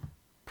my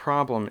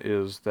problem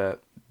is that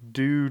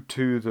due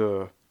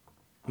to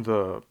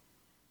the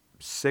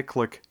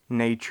cyclic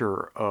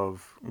nature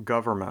of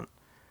government,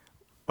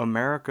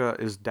 America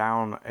is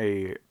down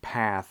a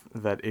path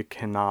that it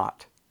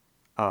cannot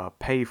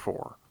pay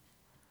for.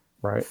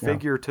 Right. Yeah.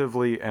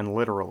 figuratively and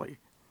literally,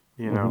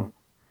 you know.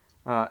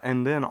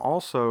 And then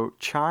also,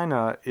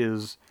 China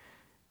is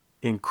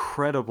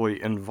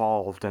incredibly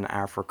involved in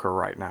Africa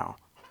right now,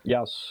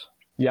 Yes.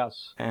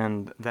 Yes.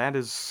 and that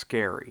is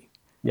scary.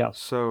 Yes.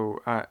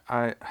 So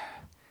I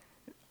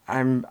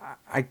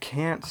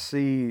can't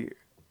see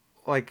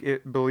like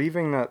it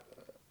believing that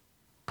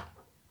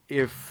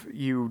if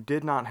you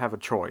did not have a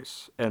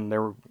choice and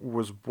there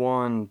was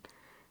one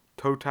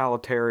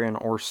totalitarian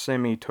or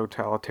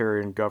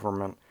semi-totalitarian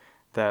government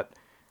that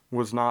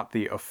was not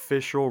the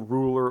official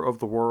ruler of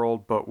the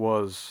world but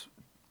was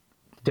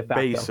De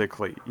facto.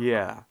 basically,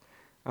 yeah.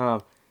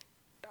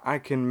 I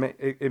can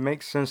it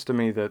makes sense to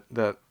me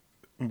that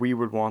we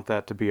would want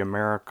that to be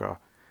America,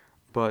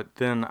 but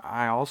then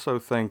I also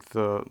think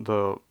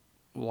the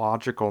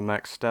logical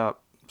next step,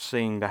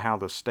 seeing to how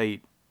the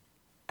state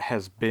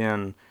has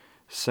been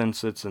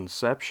since its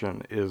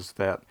inception, is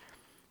that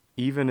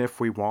even if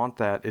we want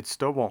that, it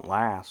still won't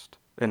last.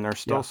 And there's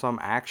still some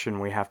action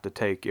we have to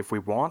take if we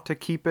want to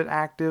keep it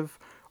active,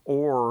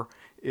 or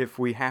if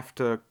we have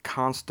to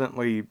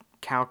constantly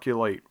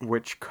calculate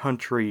which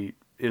country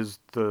is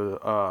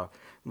the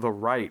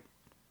right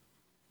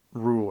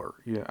ruler.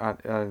 Yeah,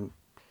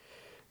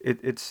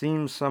 it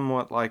seems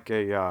somewhat like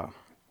a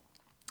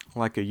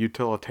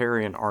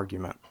utilitarian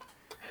argument.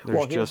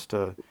 There's just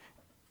a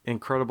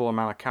incredible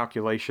amount of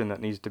calculation that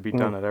needs to be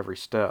done at every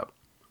step.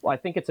 Well, I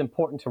think it's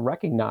important to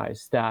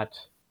recognize that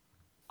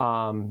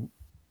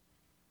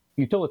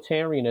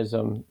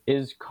utilitarianism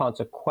is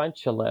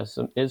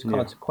consequentialism,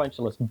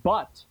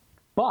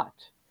 but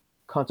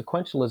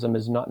consequentialism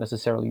is not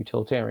necessarily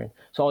utilitarian.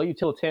 So all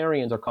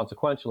utilitarians are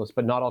consequentialists,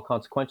 but not all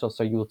consequentialists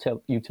are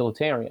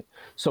utilitarian.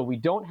 So we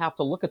don't have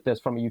to look at this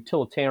from a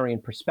utilitarian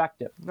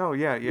perspective. No,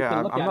 yeah.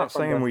 I'm not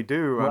saying we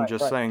do. I'm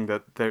just saying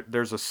that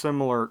there's a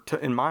similar,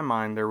 in my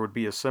mind, there would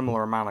be a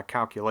similar amount of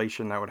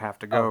calculation that would have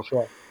to go. Oh,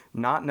 sure.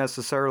 Not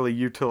necessarily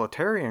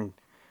utilitarian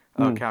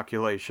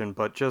calculation,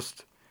 but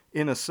just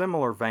in a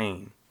similar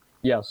vein.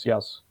 Yes.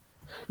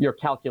 You're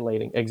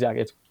calculating,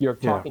 exactly. You're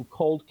talking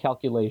cold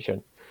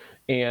calculation.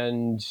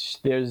 And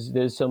there's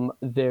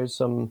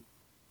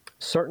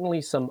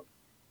certainly some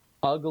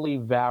ugly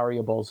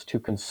variables to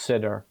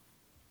consider.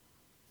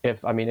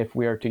 If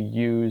we are to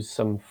use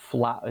some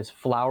as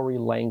flowery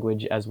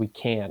language as we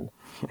can,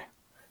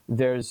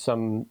 there's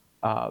some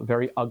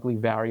very ugly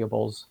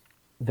variables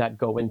that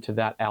go into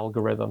that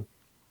algorithm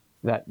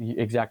that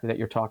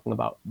you're talking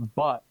about.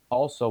 But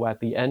also at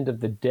the end of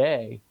the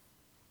day,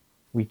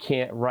 we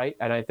can't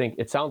and I think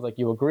it sounds like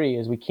you agree,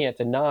 is we can't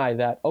deny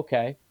that,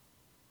 okay,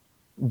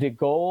 the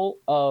goal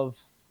of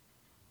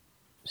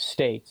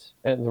states,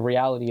 and the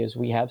reality is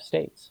we have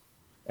states,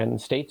 and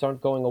states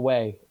aren't going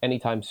away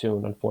anytime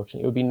soon,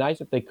 unfortunately. It would be nice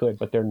if they could,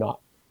 but they're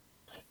not.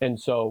 And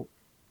so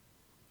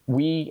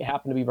we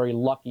happen to be very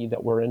lucky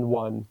that we're in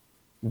one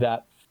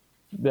that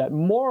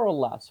more or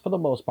less, for the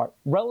most part,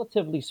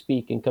 relatively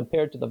speaking,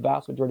 compared to the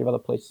vast majority of other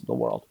places in the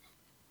world,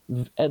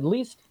 at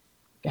least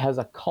has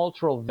a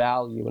cultural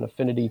value and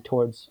affinity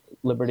towards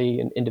liberty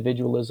and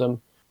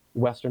individualism,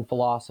 Western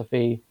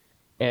philosophy,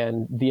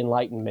 and the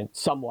Enlightenment,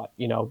 somewhat,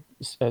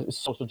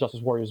 social justice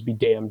warriors be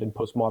damned and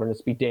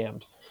postmodernists be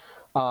damned.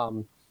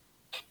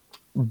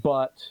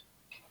 But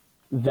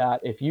that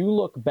if you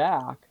look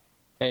back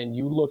and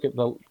you look at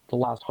the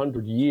last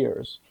 100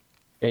 years,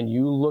 and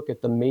you look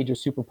at the major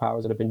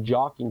superpowers that have been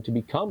jockeying to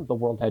become the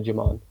world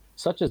hegemon,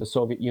 such as the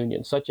Soviet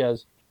Union, such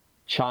as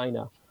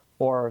China,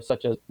 or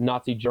such as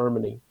Nazi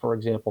Germany, for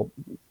example,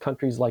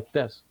 countries like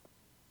this,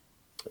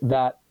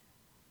 that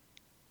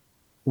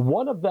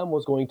one of them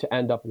was going to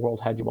end up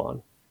world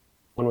hegemon,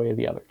 one way or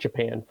the other.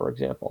 Japan, for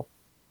example.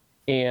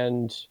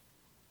 And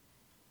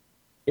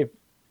if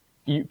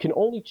you can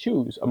only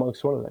choose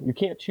amongst one of them, you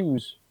can't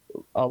choose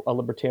a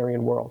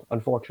libertarian world,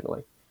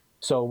 unfortunately.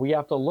 So we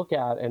have to look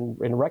at and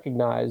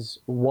recognize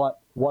what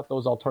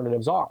those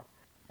alternatives are.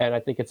 And I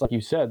think it's like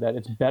you said, that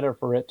it's better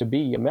for it to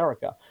be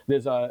America.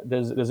 I'd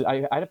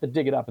have to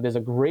dig it up, but there's a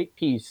great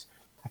piece,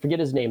 I forget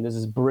his name, there's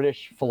this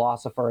British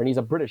philosopher, and he's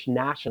a British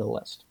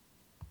nationalist.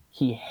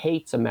 He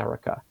hates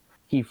America.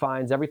 He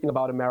finds everything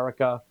about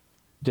America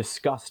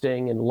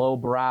disgusting and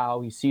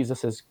lowbrow. He sees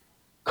us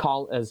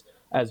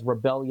as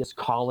rebellious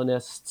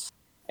colonists,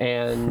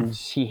 and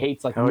he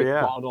hates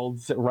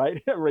McDonald's,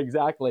 right?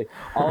 Exactly.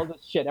 All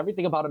this shit,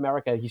 everything about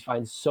America, he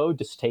finds so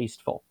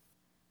distasteful.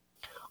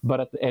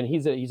 And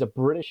he's a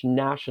British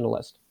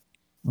nationalist,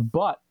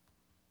 but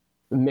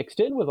mixed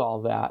in with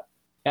all that,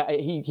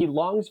 he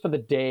longs for the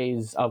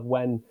days of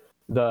when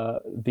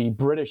the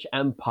British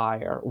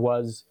Empire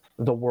was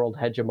the world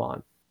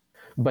hegemon.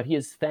 But he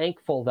is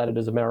thankful that it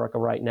is America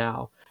right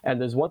now. And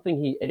there's one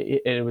thing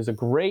it was a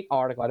great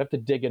article. I'd have to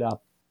dig it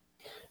up.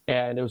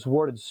 And it was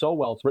worded so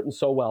well. It's written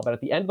so well. But at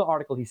the end of the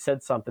article, he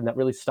said something that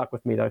really stuck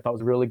with me that I thought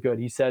was really good.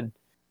 He said,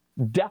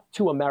 "Death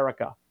to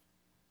America,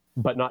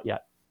 but not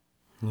yet."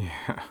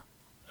 Yeah.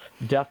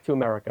 Death to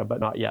America, but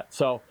not yet.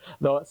 So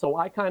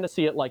I kind of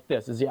see it like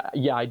this: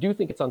 I do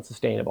think it's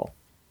unsustainable.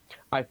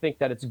 I think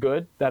that it's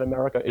good that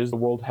America is the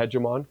world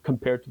hegemon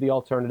compared to the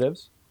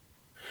alternatives.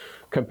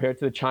 compared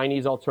to the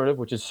Chinese alternative,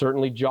 which is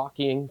certainly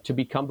jockeying to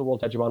become the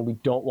world hegemon. We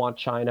don't want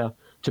China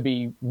to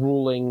be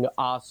ruling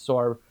us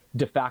or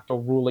de facto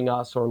ruling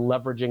us or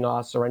leveraging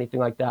us or anything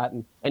like that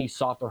in any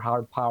soft or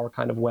hard power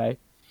kind of way.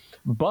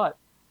 But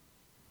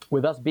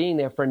with us being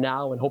there for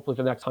now and hopefully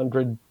for the next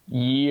 100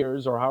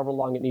 years or however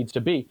long it needs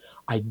to be,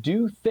 I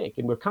do think,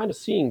 and we're kind of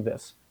seeing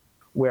this,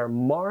 where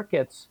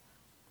markets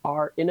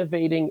are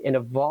innovating and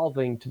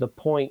evolving to the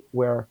point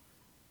where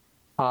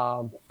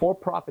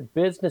for-profit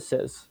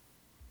businesses,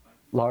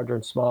 larger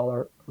and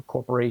smaller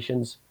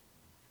corporations,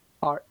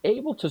 are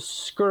able to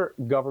skirt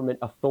government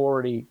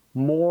authority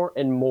more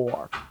and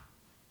more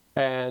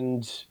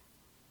and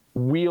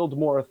wield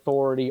more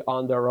authority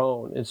on their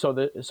own. And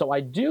so I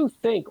do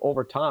think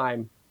over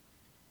time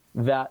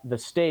that the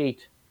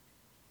state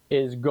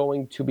is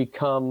going to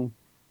become,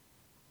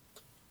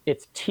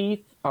 its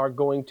teeth are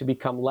going to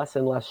become less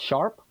and less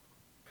sharp,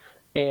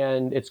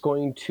 and it's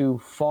going to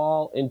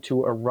fall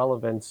into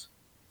irrelevance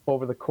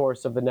over the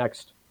course of the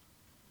next,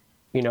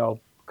 it's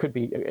going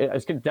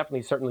to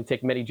definitely certainly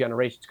take many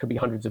generations, could be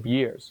hundreds of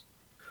years.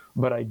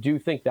 But I do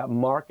think that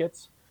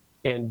markets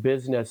and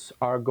business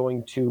are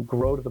going to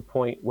grow to the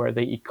point where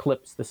they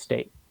eclipse the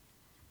state.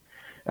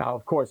 Now,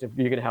 of course, if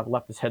you're going to have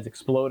leftist heads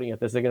exploding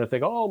at this, they're going to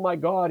think, "Oh my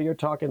God, you're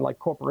talking like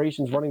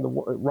corporations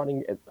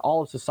running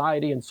all of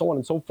society and so on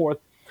and so forth."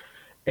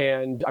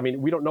 And I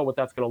mean, we don't know what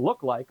that's going to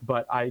look like,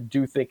 but I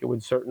do think it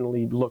would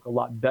certainly look a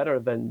lot better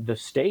than the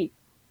state,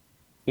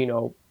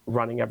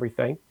 running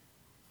everything.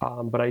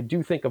 But I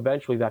do think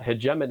eventually that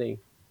hegemony,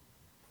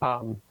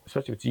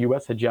 especially if it's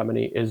U.S.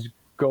 hegemony, is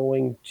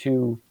going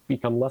to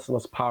become less and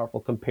less powerful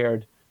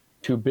compared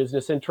to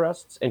business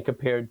interests and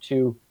compared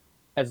to,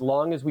 as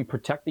long as we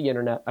protect the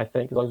internet, I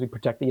think, as long as we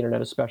protect the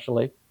internet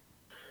especially,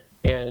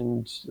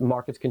 and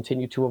markets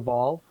continue to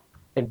evolve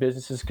and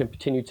businesses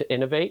continue to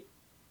innovate,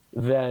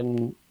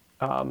 then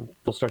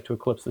they'll start to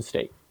eclipse the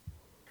state.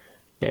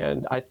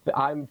 And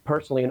I'm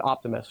personally an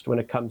optimist when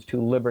it comes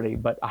to liberty,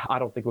 but I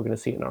don't think we're going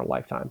to see it in our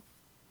lifetime.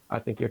 I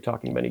think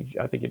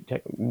it'd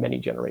take many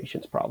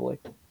generations probably.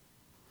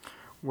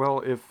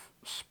 Well, if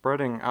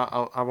spreading,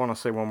 I want to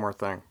say one more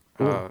thing.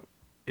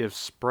 If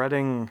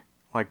spreading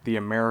like the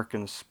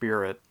American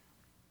spirit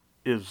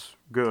is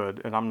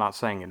good, and I'm not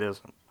saying it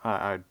isn't,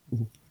 I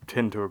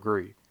tend to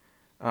agree.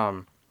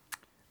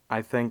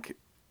 I think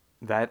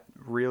that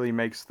really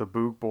makes the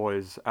Boog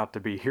Boys out to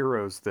be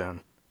heroes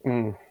then.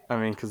 I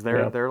mean, because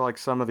they're like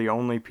some of the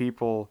only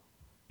people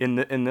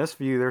in this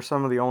view. They're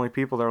some of the only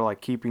people that are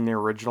like keeping the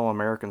original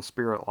American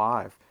spirit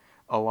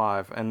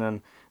alive. And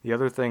then the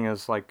other thing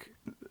is like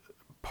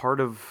part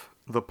of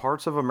the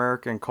parts of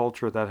American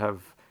culture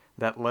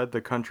that led the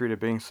country to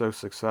being so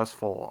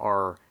successful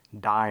are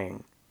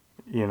dying.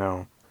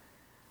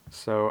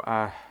 So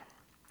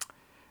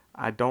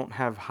I don't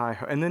have high.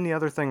 And then the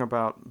other thing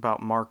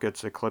about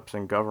markets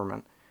eclipsing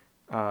government,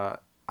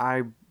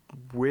 I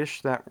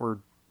wish that were.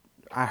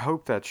 I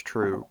hope that's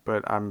true,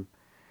 but I'm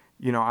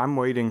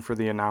waiting for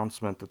the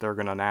announcement that they're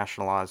going to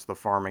nationalize the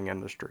farming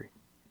industry.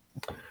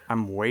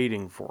 I'm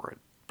waiting for it.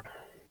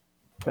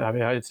 I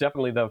mean, it's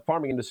definitely, the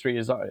farming industry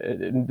is,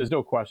 there's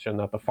no question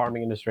that the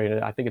farming industry,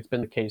 and I think it's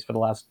been the case for the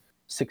last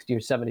 60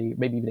 or 70,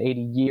 maybe even 80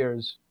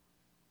 years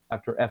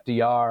after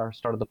FDR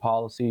started the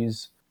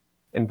policies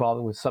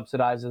involving with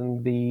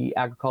subsidizing the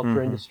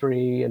agriculture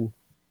industry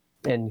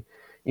and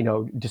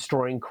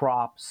destroying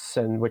crops,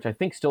 and which I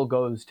think still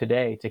goes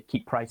today to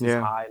keep prices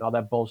high and all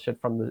that bullshit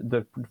from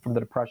the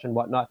Depression and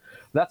whatnot.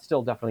 That's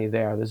still definitely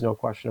there. There's no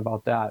question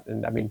about that.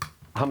 And I mean,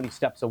 how many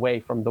steps away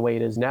from the way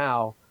it is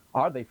now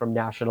are they from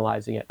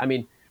nationalizing it? I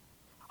mean,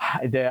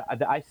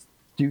 I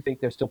do think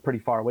they're still pretty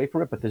far away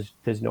from it, but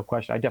there's no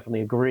question. I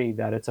definitely agree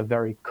that it's a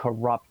very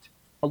corrupt.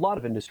 A lot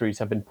of industries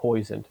have been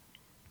poisoned,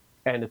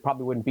 and it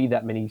probably wouldn't be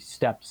that many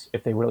steps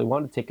if they really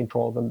wanted to take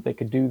control of them. They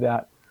could do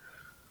that,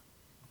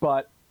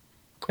 but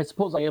I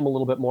suppose I am a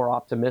little bit more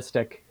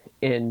optimistic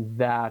in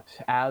that,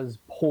 as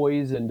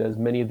poisoned as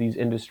many of these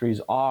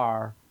industries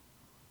are,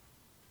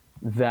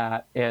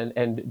 that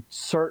and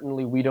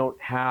certainly we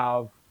don't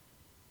have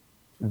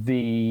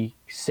the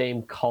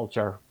same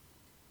culture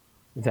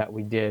that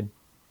we did,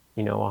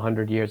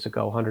 100 years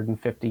ago,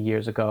 150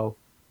 years ago,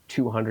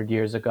 200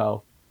 years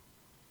ago,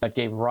 that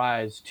gave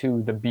rise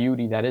to the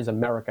beauty that is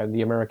America,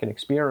 the American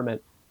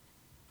experiment.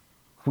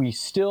 We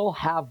still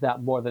have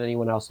that more than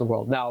anyone else in the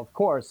world. Now, of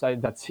course,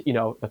 that's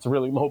a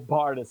really low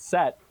bar to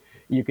set.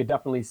 You could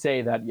definitely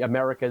say that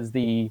America is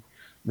the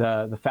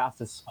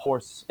fastest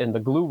horse in the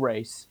glue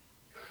race,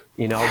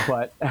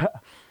 but I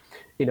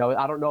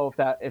don't know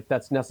if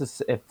that's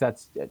necessary, if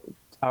that's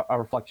a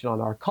reflection on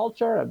our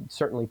culture,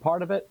 certainly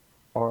part of it,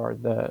 or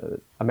the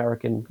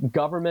American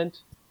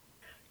government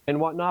and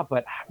whatnot.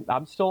 But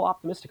I'm still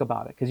optimistic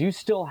about it, because you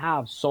still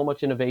have so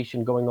much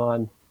innovation going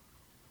on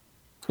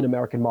in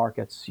American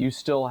markets. You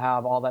still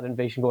have all that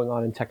innovation going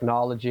on in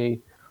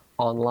technology,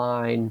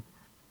 online,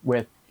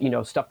 with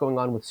stuff going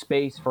on with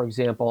space, for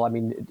example. I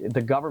mean,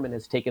 the government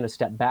has taken a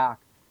step back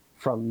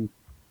from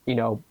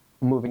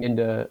moving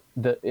into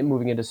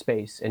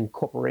space, and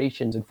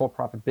corporations and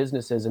for-profit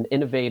businesses and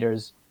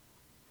innovators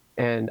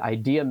and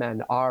idea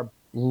men are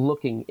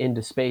looking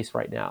into space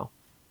right now.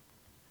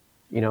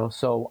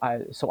 So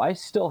I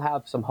still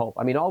have some hope.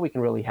 I mean, all we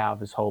can really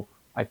have is hope,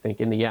 I think,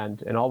 in the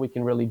end, and all we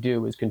can really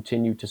do is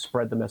continue to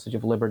spread the message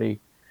of liberty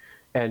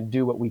and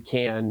do what we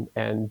can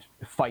and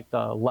fight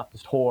the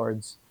leftist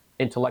hordes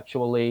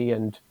intellectually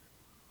and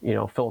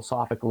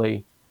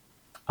philosophically.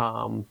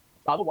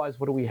 Otherwise,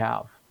 what do we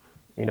have?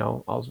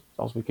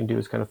 All we can do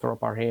is kind of throw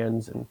up our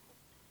hands and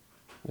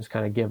just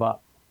kind of give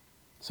up.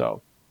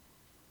 So,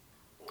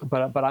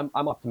 but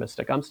I'm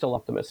optimistic. I'm still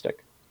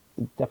optimistic.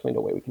 Definitely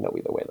no way we can know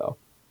either way, though.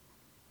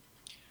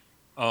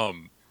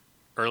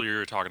 Earlier you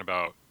were talking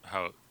about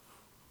how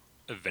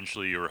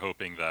eventually you were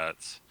hoping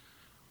that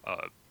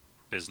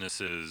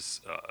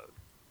businesses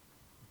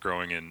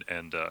growing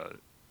and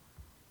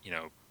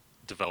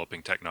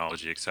developing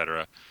technology,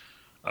 etc.,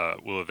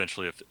 will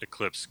eventually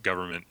eclipse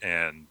government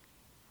and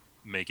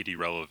make it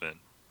irrelevant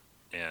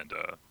and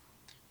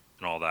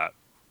all that.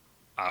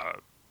 I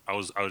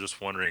was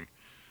just wondering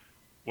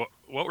what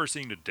we're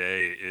seeing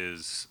today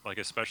is like,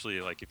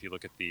 especially like if you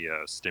look at the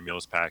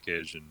stimulus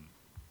package and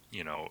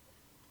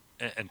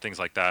and things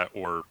like that,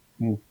 or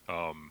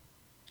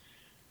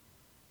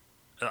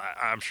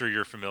I'm sure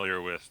you're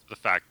familiar with the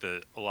fact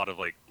that a lot of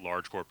like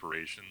large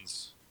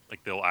corporations,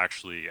 like they'll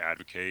actually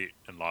advocate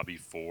and lobby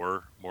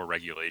for more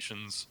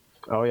regulations.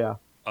 Oh yeah.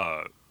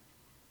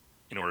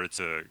 In order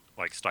to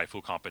like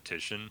stifle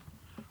competition.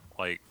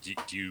 Like, do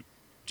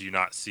you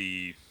not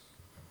see?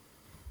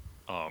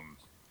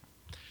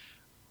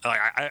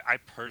 I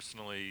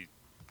personally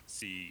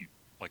see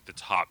like the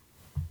top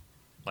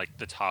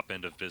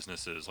end of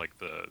businesses, like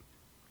the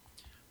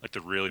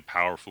really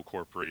powerful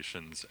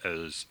corporations,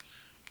 as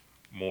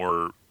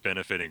more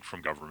benefiting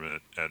from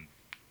government and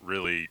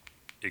really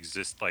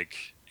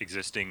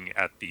existing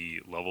at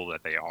the level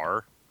that they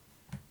are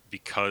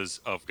because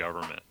of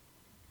government.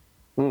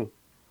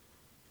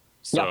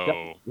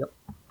 So yep.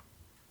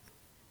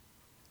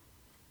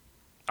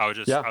 I was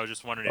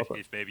just wondering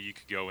if maybe you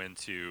could go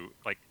into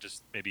like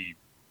just maybe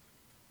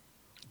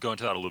go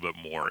into that a little bit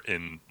more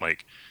in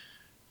like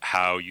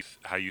how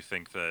you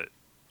think that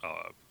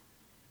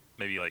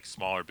maybe like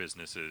smaller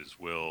businesses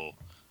will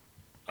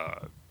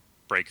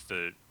break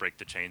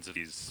the chains of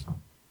these,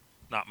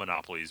 not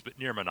monopolies but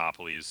near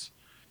monopolies,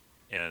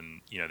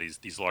 and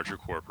these larger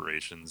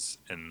corporations,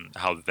 and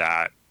how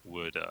that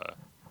would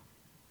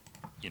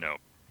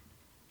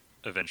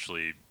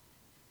eventually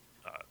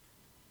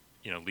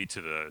lead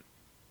to the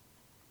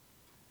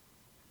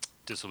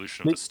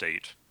dissolution of the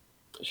state.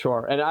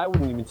 Sure, and I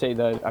wouldn't even say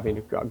that. I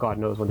mean, God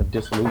knows when the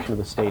dissolution of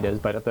the state is,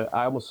 but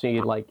I almost see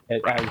it like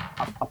as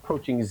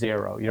approaching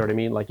zero. You know what I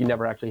mean? Like you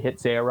never actually hit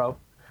zero.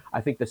 I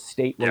think the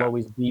state will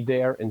always be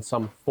there in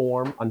some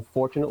form,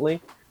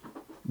 unfortunately.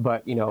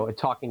 But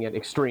talking at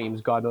extremes,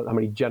 God knows how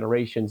many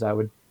generations I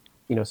would,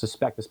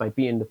 suspect this might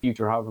be in the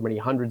future. However many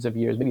hundreds of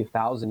years, maybe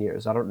 1,000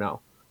 years. I don't know,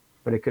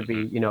 but it could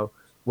be.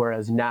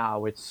 Whereas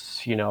now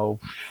it's I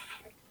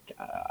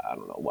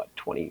don't know what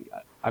 20.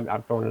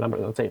 I'm throwing a number.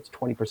 Let's say it's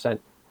 20%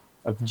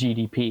 of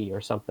GDP or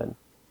something.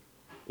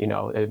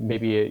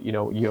 Maybe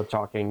you're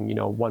talking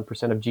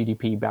 1% of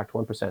GDP back to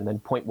 1%, and then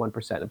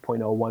 0.1% and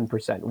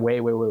 0.01%,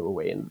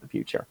 way in the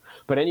future.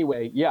 But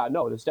anyway,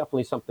 there's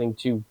definitely something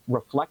to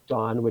reflect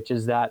on, which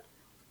is that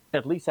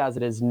at least as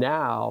it is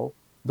now,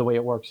 the way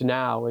it works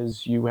now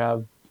is you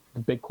have the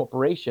big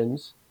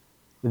corporations.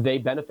 They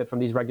benefit from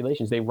these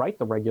regulations. They write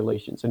the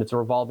regulations, and it's a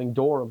revolving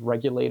door of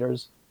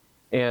regulators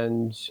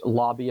and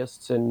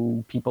lobbyists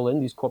and people in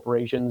these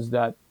corporations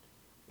that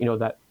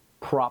that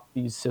prop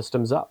these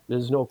systems up.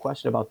 There's no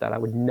question about that. I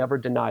would never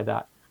deny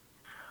that.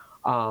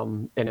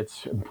 And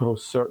it's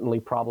most certainly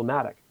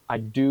problematic. I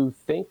do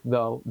think,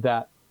 though,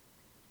 that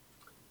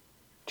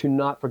to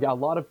not forget, a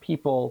lot of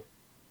people,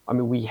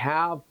 we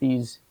have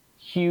these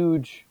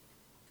huge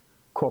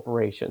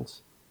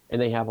corporations,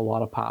 and they have a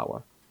lot of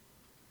power.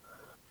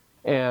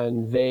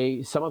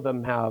 And some of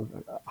them have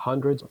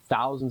hundreds,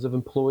 thousands of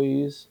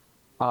employees.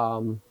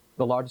 The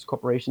largest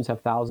corporations have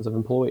thousands of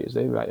employees.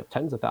 They have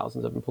tens of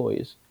thousands of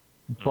employees.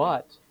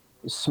 But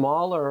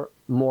smaller,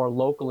 more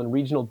local and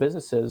regional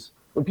businesses,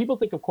 when people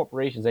think of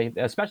corporations, they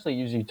especially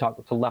usually talk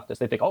to leftists,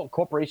 they think, oh,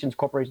 corporations.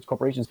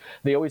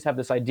 They always have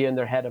this idea in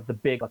their head of the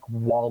big, like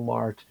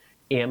Walmart,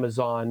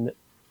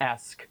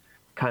 Amazon-esque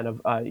kind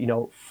of,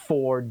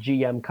 Ford,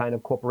 GM kind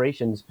of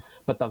corporations.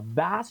 But the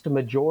vast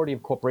majority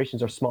of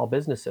corporations are small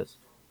businesses.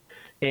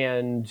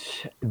 And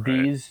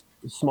these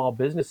small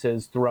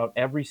businesses throughout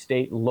every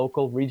state,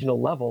 local,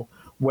 regional level,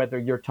 whether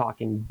you're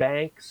talking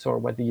banks or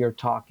whether you're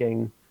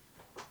talking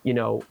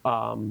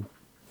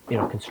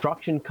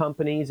construction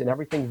companies and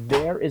everything,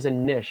 there is a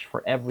niche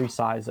for every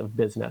size of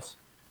business.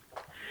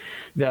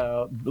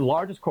 The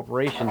largest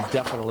corporations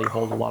definitely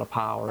hold a lot of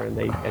power, and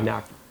they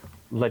enact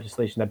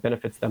legislation that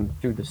benefits them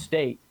through the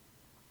state.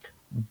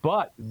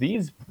 But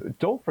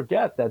don't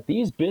forget that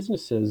these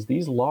businesses,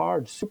 these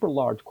large, super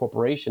large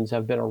corporations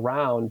have been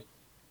around,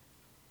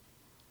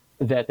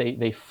 that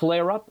they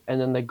flare up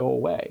and then they go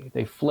away.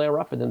 They flare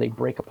up and then they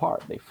break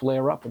apart. They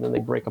flare up and then they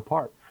break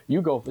apart.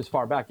 You go as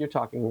far back, you're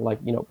talking like,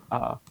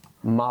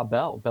 Ma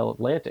Bell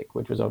Atlantic,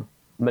 which was a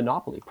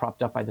monopoly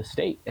propped up by the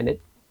state, and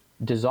it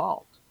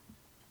dissolved.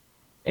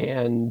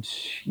 And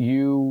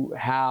you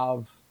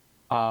have,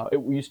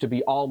 it used to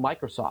be all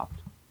Microsoft.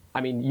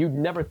 I mean, you'd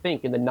never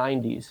think in the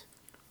 90s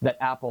that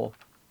Apple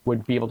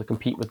would be able to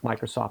compete with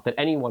Microsoft, that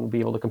anyone would be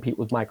able to compete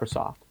with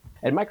Microsoft.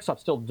 And Microsoft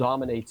still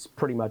dominates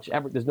pretty much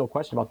there's no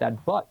question about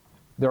that, but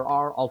there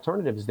are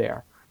alternatives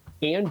there.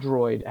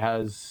 Android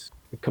has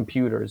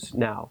computers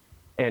now,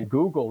 and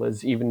Google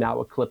is even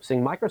now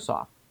eclipsing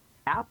Microsoft.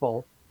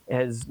 Apple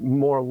is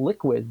more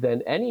liquid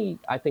than any,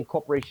 I think,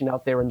 corporation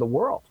out there in the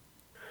world.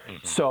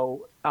 Mm-hmm.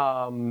 So,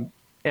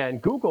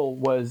 and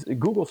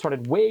Google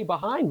started way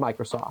behind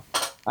Microsoft.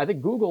 I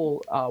think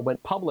Google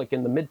went public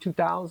in the mid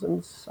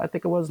 2000s, I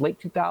think it was late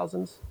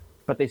 2000s,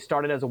 but they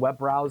started as a web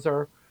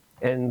browser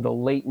in the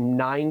late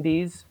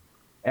 90s.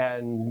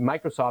 And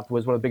Microsoft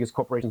was one of the biggest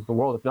corporations in the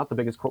world, if not the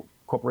biggest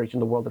corporation in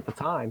the world at the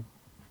time.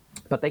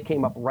 But they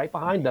came up right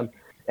behind them,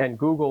 and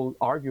Google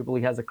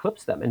arguably has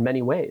eclipsed them in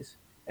many ways.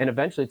 And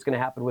eventually it's going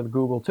to happen with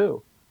Google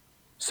too.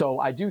 So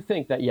I do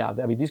think that, yeah,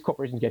 I mean, these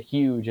corporations get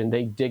huge and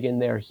they dig in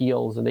their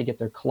heels and they get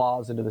their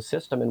claws into the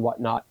system and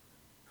whatnot.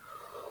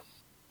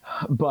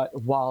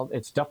 But while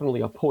it's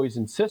definitely a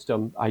poisoned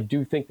system, I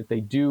do think that they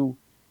do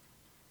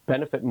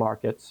benefit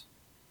markets.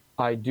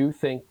 I do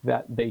think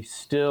that they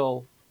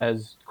still,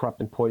 as corrupt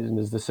and poisoned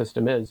as the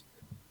system is,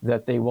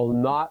 that they will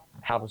not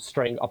have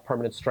a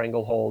permanent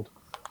stranglehold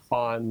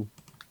on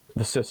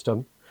the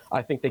system.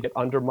 I think they get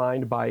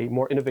undermined by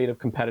more innovative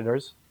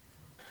competitors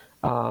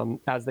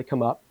as they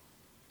come up.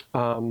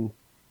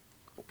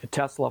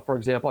 Tesla, for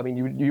example, I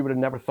mean, you would have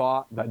never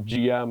thought that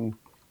GM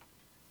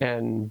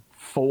and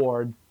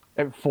Ford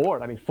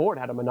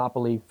had a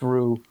monopoly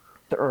through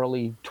the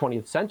early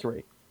 20th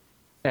century.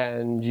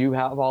 And you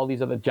have all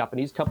these other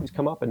Japanese companies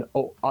come up and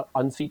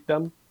unseat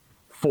them.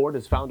 Ford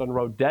is found on the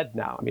road dead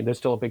now. I mean, they're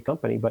still a big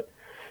company, but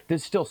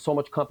there's still so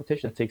much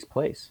competition that takes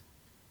place.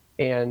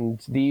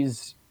 And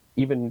these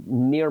even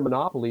near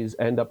monopolies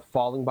end up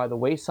falling by the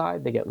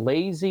wayside. They get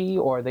lazy,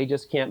 or they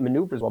just can't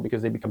maneuver as well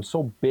because they become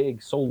so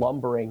big, so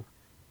lumbering,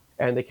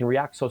 and they can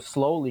react so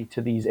slowly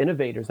to these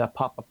innovators that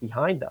pop up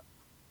behind them.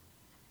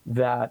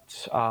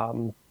 That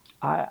not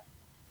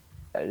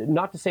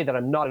to say that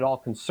I'm not at all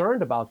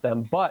concerned about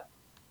them, but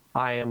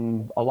I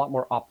am a lot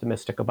more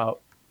optimistic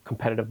about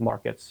competitive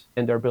markets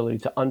and their ability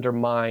to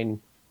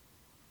undermine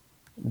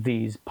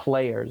these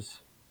players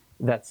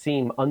that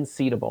seem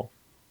unseatable,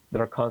 that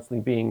are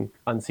constantly being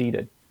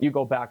unseated. You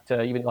go back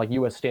to even like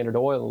U.S. Standard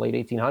Oil in the late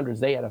 1800s,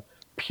 they had a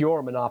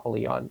pure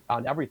monopoly on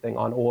everything,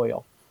 on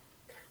oil.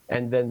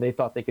 And then they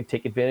thought they could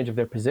take advantage of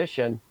their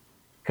position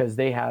because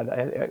they had,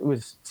 it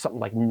was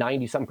something like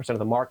 90-something% of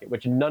the market,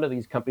 which none of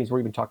these companies we're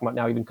even talking about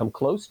now even come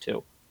close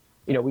to.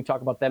 You know, we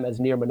talk about them as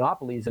near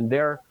monopolies, and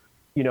they're,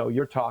 you know,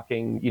 you're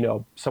talking, you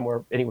know,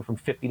 somewhere anywhere from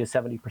 50 to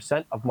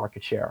 70% of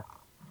market share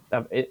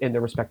in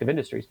their respective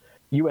industries.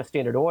 U.S.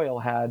 Standard Oil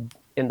had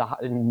in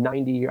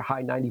 90 or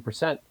high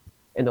 90%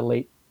 in the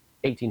late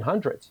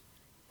 1800s.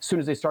 As soon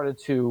as they started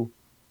to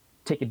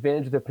take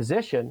advantage of their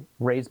position,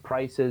 raise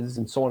prices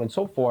and so on and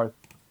so forth,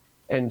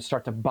 and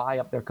start to buy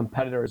up their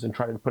competitors and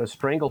try to put a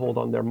stranglehold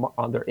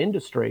on their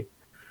industry,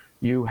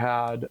 you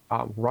had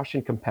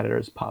Russian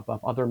competitors pop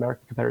up, other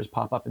American competitors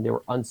pop up, and they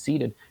were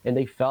unseated, and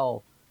they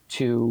fell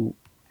to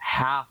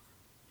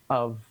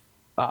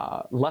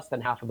less than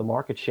half of the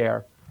market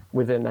share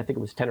within, I think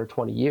it was 10 or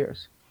 20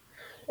 years.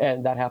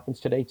 And that happens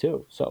today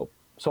too. So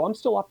I'm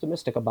still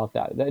optimistic about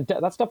that.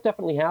 That stuff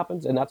definitely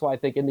happens, and that's why I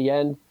think in the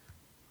end,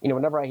 you know,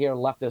 whenever I hear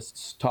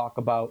leftists talk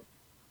about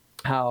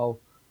how,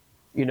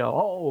 you know,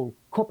 oh,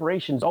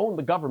 corporations own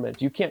the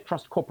government, you can't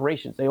trust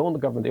corporations, they own the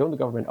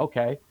government,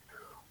 okay.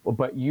 Well,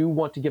 but you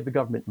want to give the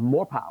government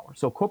more power.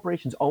 So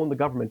corporations own the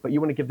government, but you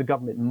want to give the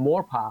government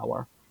more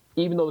power,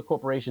 even though the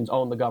corporations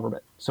own the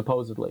government,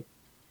 supposedly.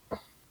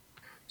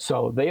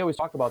 So they always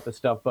talk about this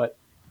stuff, but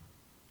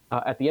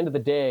at the end of the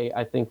day,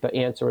 I think the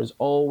answer is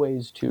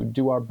always to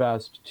do our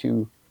best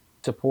to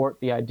support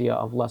the idea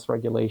of less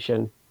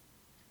regulation,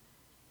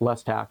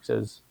 less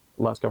taxes,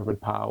 less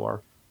government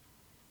power,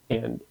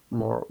 and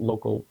more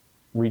local,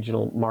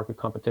 regional market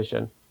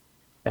competition.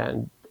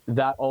 And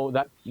that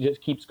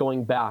just keeps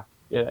going back.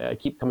 I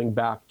keep coming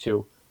back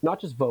to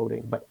not just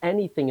voting, but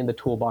anything in the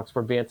toolbox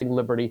for advancing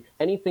liberty,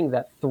 anything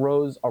that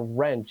throws a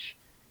wrench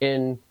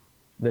in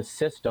the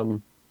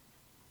system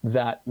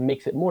that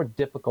makes it more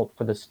difficult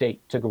for the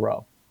state to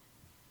grow.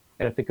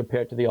 And I think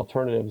compared to the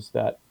alternatives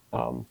that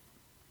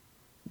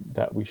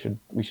we should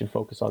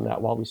focus on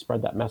that while we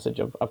spread that message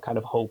of kind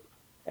of hope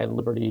and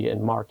liberty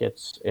and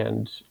markets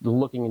and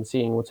looking and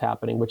seeing what's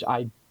happening, which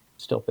I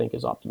still think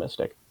is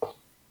optimistic.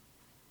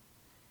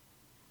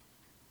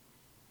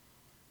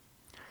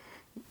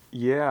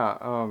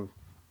 Yeah,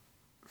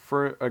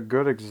 for a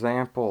good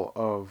example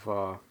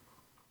of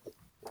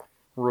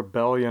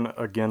rebellion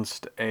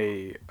against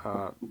a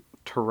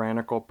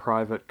tyrannical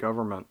private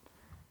government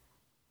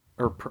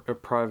or a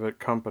private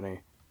company,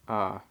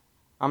 I'm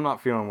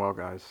not feeling well,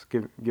 guys.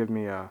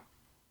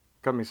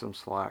 Cut me some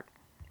slack.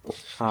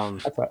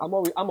 That's right.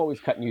 I'm always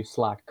cutting you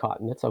slack,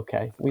 Cotton. It's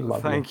okay. We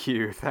love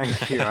you.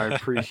 Thank you. I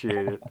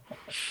appreciate it.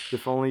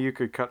 If only you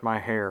could cut my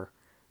hair.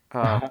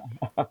 And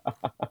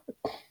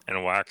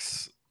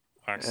wax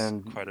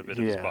And quite a bit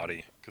of his yeah,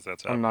 body because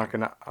that's I'm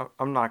happening.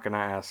 not gonna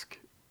ask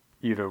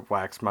you to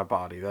wax my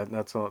body.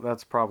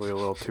 That's probably a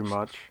little too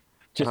much.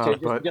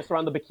 But Just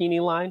around the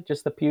bikini line,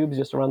 just the pubes,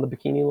 just around the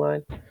bikini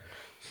line.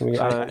 I mean,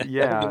 I think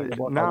yeah, we need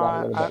to work no, on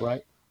that a little bit,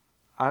 right?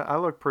 I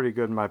look pretty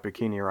good in my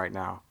bikini right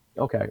now.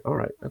 Okay, all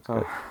right, that's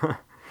good.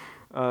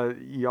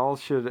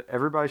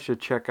 Everybody should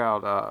check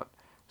out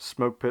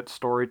Smoke Pit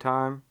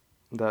Storytime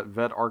that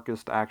Vet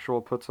Archist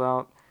Actual puts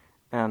out,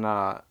 and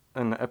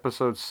in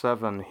episode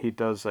 7 he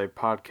does a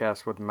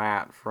podcast with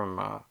Matt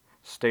from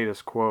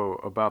Status Quo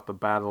about the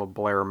Battle of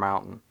Blair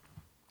Mountain,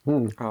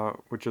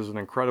 which is an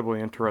incredibly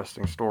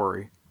interesting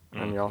story,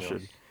 and y'all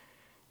should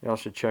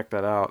check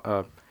that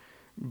out.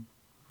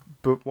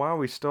 But while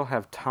we still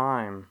have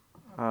time,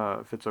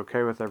 if it's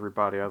okay with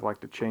everybody, I'd like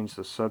to change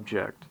the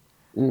subject.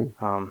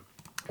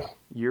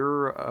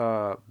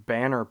 Your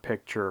banner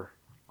picture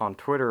on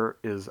Twitter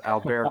is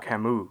Albert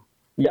Camus.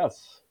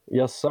 Yes,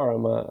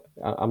 sir.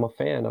 I'm a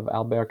fan of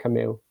Albert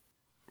Camus.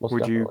 Most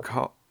Would you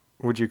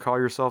definitely. call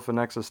yourself an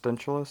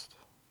existentialist?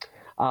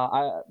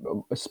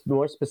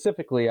 More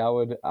specifically,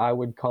 I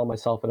would call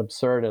myself an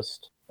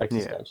absurdist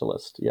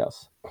existentialist. Yeah.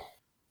 Yes.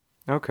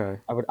 Okay.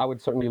 I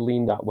would certainly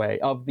lean that way,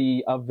 of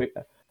the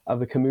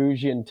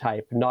Camusian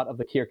type, not of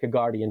the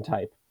Kierkegaardian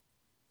type.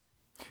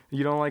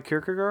 You don't like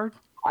Kierkegaard?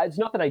 It's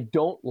not that I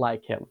don't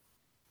like him.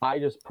 I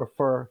just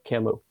prefer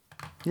Camus.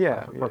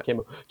 Yeah.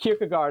 Camus.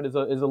 Kierkegaard is a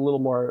little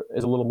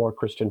more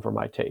Christian for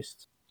my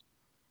tastes.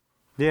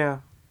 Yeah.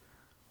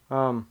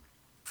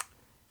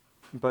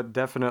 But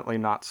definitely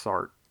not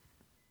Sartre.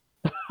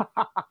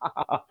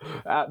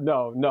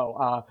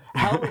 No.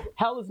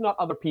 Hell is not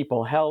other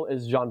people. Hell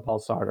is Jean-Paul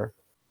Sartre.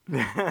 No,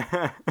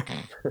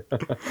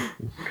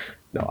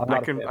 I'm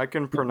not I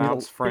can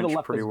pronounce French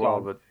pretty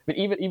well, but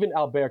even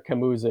Albert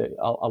Camus, a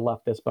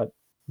leftist, but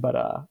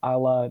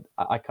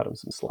I cut him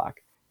some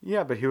slack.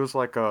 Yeah, but he was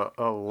like a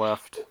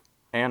left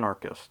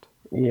anarchist.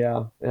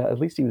 Yeah, at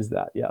least he was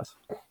that. Yes.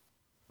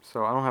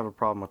 So I don't have a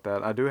problem with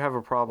that. I do have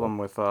a problem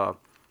with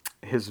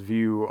his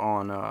view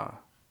on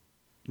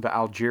the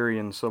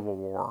Algerian Civil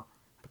War,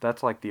 but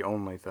that's like the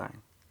only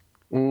thing.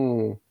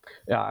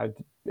 Yeah,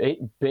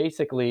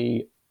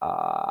 basically,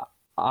 I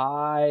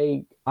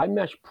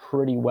mesh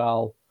pretty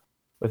well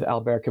with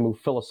Albert Camus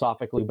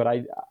philosophically, but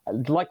I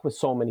like with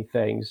so many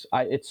things,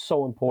 it's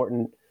so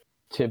important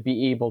to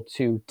be able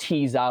to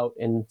tease out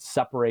and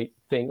separate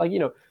things, like,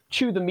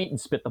 chew the meat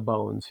and spit the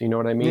bones. You know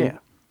what I mean? Yeah.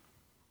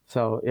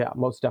 So yeah,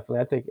 most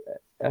definitely, I think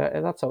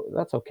that's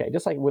okay.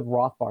 Just like with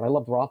Rothbard, I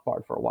loved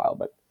Rothbard for a while,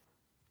 but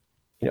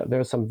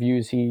there's some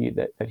views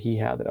that he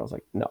had that I was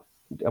like, no,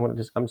 I'm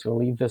just gonna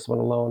leave this one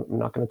alone. I'm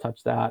not gonna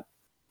touch that.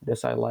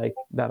 This I like,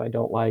 that I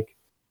don't like,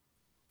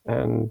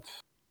 and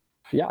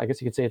yeah, I guess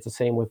you could say it's the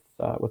same with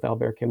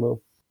Albert Camus.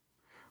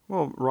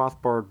 Well,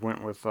 Rothbard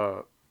went with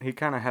he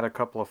kind of had a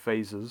couple of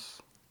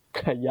phases.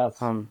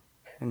 Yes. And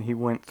he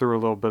went through a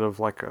little bit of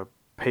like a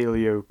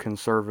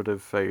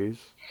paleo-conservative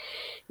phase.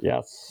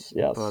 Yes.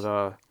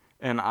 But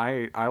and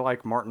I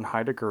like Martin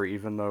Heidegger,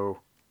 even though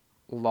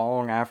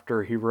long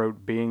after he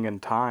wrote Being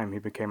in Time, he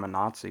became a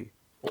Nazi.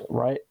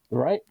 Right.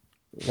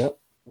 Yep,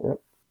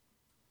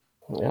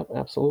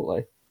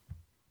 absolutely.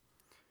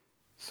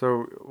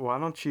 So why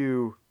don't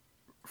you,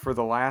 for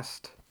the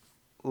last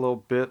little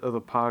bit of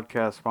the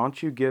podcast, why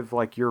don't you give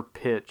like your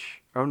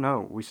pitch? Oh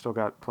no, we still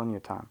got plenty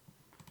of time.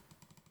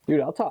 Dude,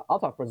 I'll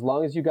talk for as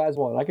long as you guys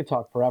want. I could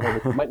talk forever,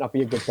 which might not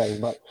be a good thing,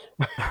 but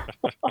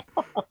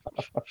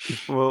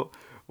well,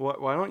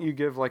 why don't you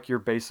give like your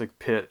basic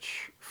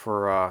pitch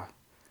for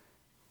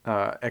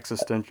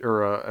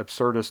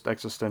absurdist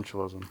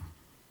existentialism?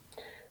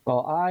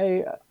 Well,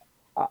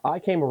 I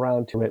came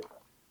around to it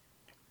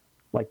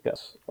like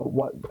this.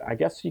 What I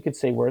guess you could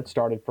say where it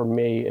started for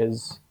me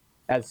is,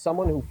 as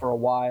someone who for a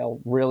while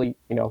really,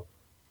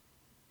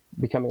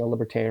 becoming a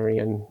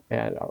libertarian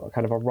and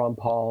kind of a Ron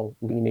Paul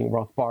leaning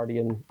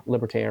Rothbardian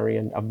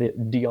libertarian of the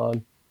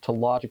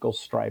deontological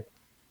stripe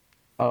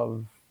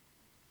of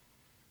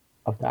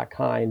that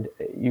kind,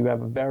 you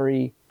have a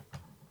very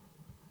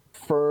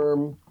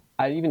firm,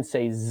 I'd even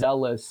say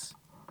zealous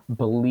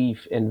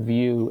belief and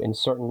view in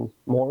certain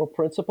moral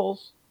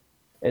principles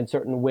and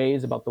certain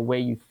ways about the way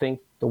you think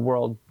the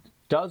world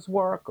does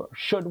work or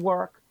should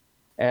work.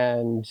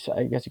 And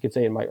I guess you could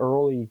say in my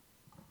early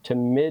to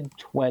mid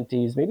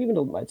 20s, maybe even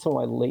some of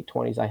my late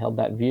 20s, I held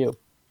that view.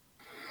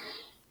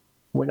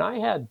 When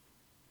I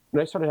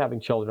started having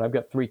children, I've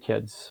got 3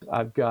 kids.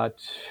 I've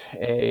got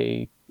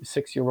a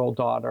 6-year-old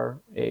daughter,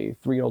 a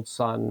 3-year-old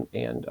son,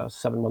 and a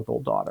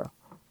 7-month-old daughter.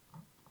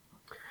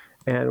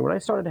 And when I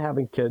started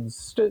having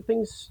kids,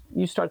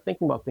 you start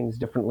thinking about things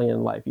differently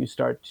in life. You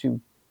start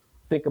to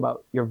think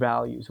about your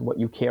values, what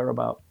you care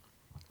about,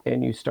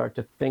 and you start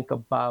to think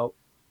about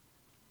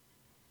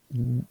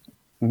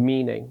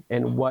meaning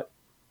and what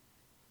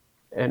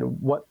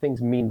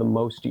things mean the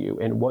most to you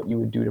and what you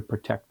would do to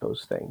protect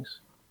those things.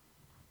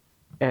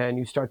 and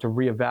you start to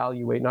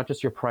reevaluate not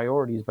just your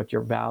priorities, but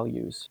your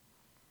values.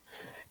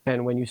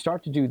 And when you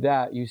start to do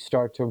that, you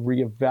start to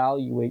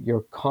reevaluate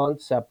your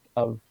concept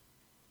of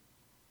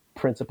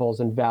principles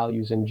and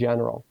values in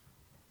general,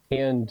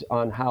 and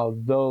on how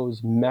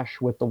those mesh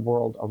with the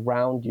world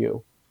around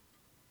you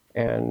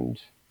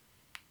and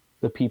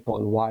the people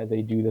and why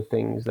they do the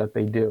things that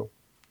they do.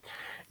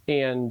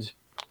 And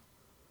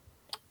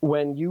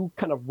when you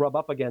kind of rub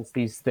up against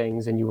these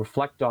things and you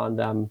reflect on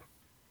them,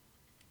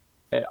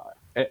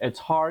 it's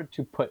hard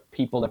to put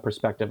people in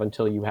perspective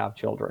until you have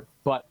children.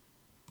 But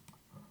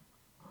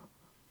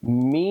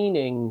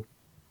meaning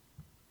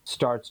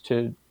starts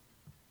to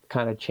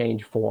kind of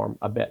change form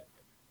a bit.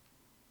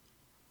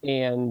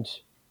 And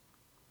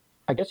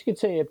I guess you could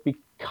say it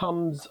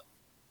becomes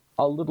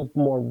a little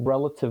more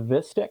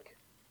relativistic.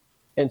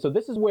 And so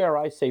this is where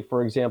I say,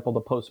 for example,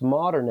 the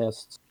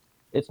postmodernists,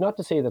 it's not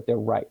to say that they're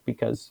right,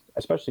 because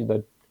especially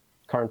the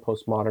current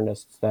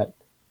postmodernists that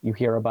you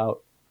hear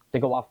about, they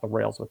go off the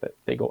rails with it.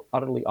 They go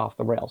utterly off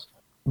the rails.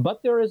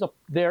 But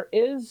there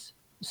is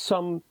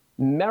some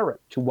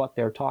merit to what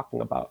they're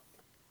talking about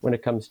when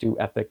it comes to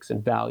ethics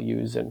and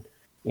values and,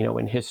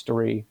 in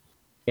history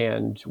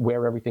and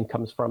where everything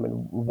comes from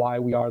and why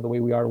we are the way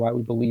we are, why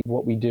we believe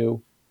what we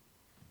do,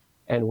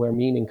 and where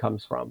meaning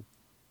comes from.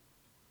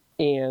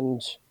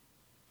 And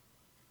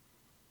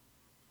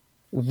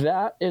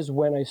that is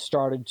when I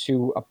started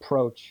to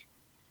approach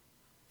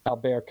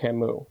Albert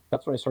Camus.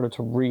 That's when I started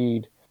to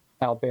read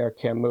Albert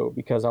Camus,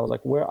 because I was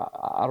like,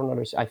 I don't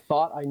understand. I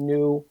thought I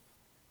knew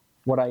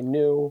what I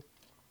knew.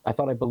 I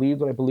thought I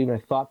believed what I believed, and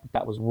I thought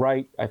that was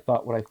right. I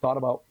thought what I thought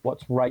about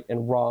what's right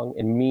and wrong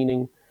and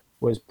meaning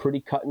was pretty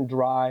cut and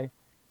dry.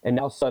 And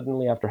now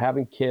suddenly, after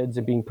having kids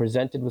and being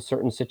presented with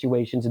certain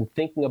situations and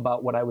thinking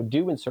about what I would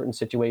do in certain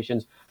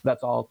situations,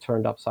 that's all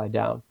turned upside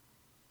down.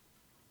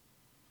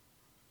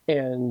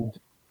 And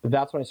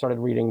that's when I started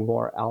reading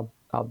more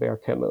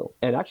Albert Camus.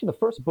 And actually, the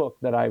first book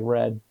that I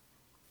read,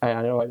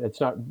 I know it's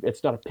not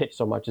a pitch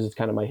so much as it's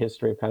kind of my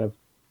history of kind of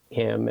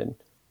him and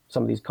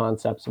some of these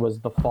concepts,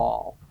 was The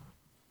Fall.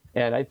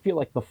 And I feel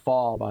like The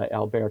Fall by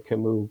Albert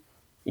Camus,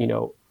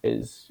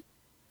 is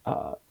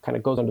kind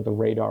of goes under the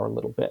radar a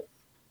little bit.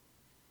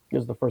 It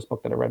was the first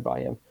book that I read by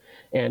him.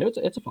 And it's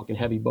a fucking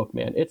heavy book,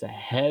 man. It's a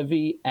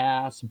heavy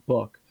ass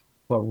book.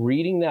 But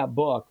reading that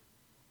book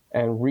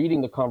and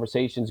reading the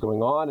conversations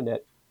going on in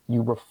it,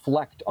 you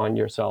reflect on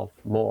yourself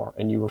more,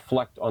 and you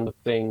reflect on the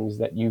things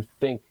that you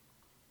think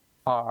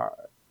are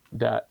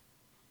that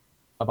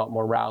about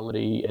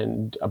morality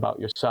and about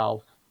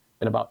yourself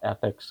and about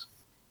ethics.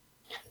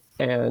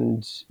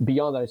 And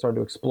beyond that, I started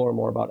to explore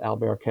more about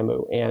Albert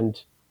Camus.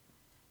 And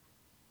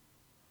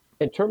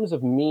in terms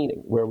of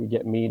meaning, where we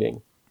get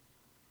meaning,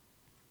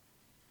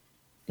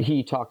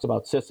 he talks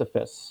about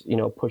Sisyphus,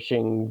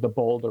 pushing the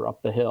boulder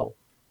up the hill.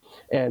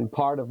 And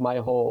part of my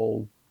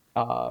whole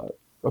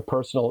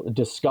personal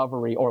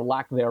discovery, or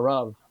lack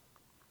thereof,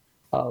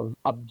 of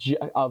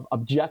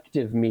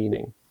objective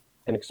meaning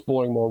and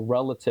exploring more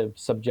relative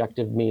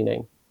subjective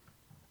meaning,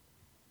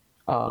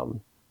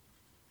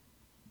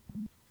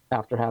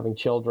 after having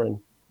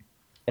children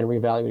and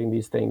reevaluating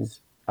these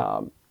things,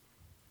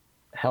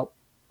 help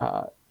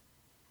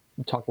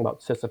talking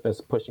about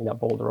Sisyphus pushing that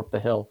boulder up the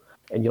hill.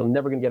 And you're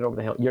never going to get over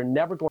the hill. You're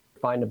never going to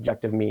find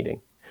objective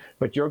meaning,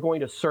 but you're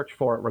going to search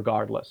for it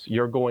regardless.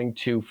 You're going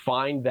to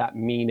find that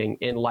meaning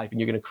in life, and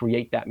you're going to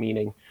create that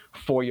meaning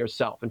for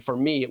yourself. And for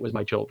me, it was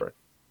my children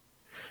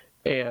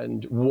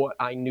and what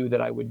I knew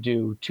that I would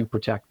do to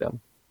protect them,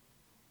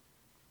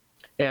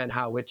 and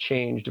how it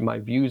changed my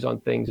views on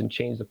things and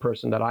changed the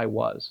person that I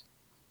was,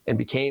 and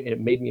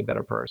it made me a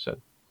better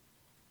person.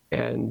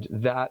 And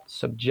that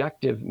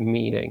subjective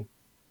meaning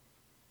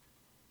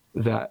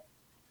that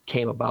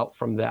came about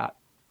from that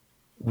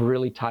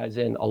really ties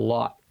in a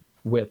lot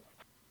with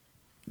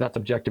that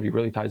subjectivity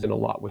really ties in a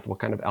lot with what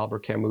kind of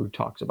Albert Camus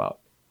talks about,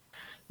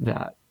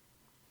 that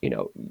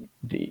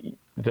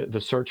the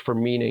search for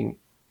meaning,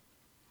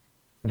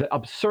 the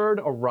absurd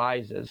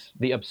arises,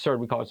 we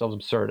call ourselves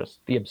absurdists,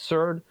 the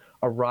absurd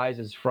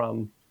arises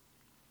from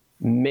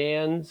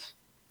man's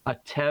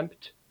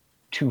attempt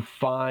to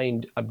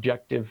find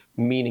objective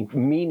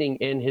meaning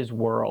in his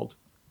world,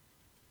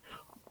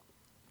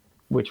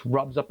 which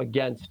rubs up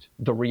against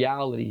the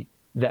reality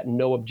that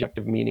no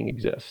objective meaning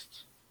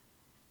exists.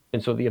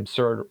 And so the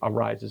absurd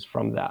arises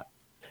from that.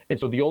 And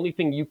so the only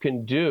thing you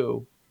can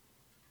do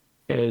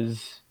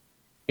is,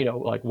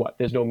 like what?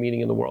 There's no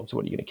meaning in the world. So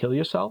what, are you going to kill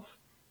yourself?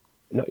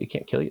 No, you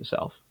can't kill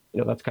yourself.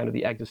 That's kind of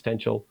the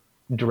existential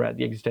dread,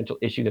 the existential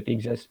issue that the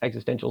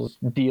existentials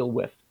deal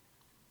with,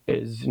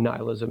 is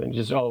nihilism and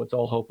just, it's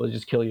all hopeless,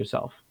 just kill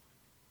yourself.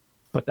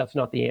 But that's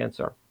not the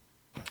answer.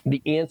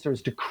 The answer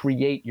is to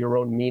create your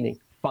own meaning,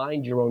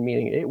 find your own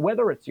meaning,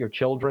 whether it's your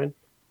children,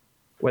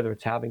 whether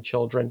it's having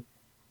children,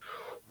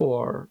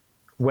 or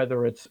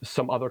whether it's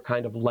some other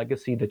kind of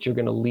legacy that you're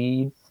going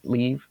to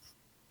leave,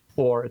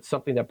 or it's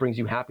something that brings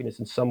you happiness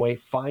in some way.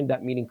 Find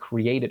that meaning,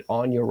 create it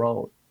on your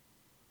own.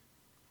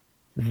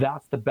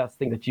 That's the best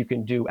thing that you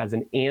can do as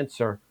an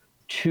answer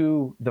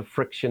to the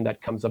friction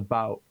that comes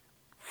about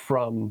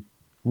from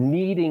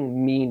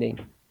needing meaning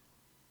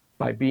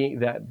by being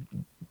that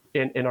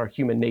in our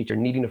human nature,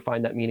 needing to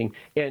find that meaning,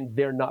 and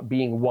there not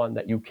being one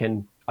that you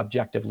can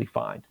objectively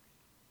find.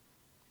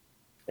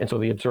 And so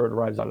the absurd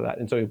arrives out of that.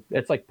 And so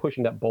it's like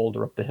pushing that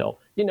boulder up the hill.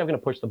 You're never going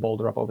to push the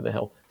boulder up over the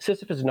hill.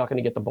 Sisyphus is not going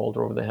to get the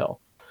boulder over the hill.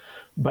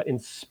 But in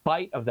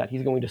spite of that,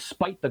 he's going to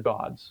spite the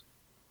gods.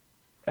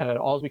 And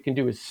all we can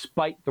do is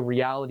spite the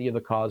reality of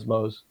the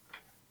cosmos,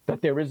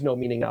 that there is no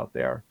meaning out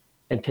there,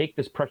 and take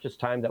this precious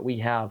time that we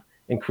have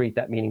and create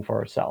that meaning for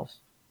ourselves.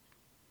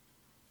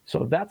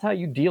 So that's how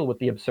you deal with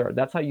the absurd.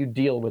 That's how you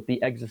deal with the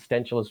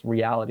existentialist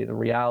reality, the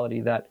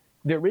reality that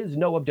there is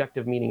no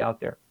objective meaning out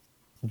there.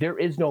 There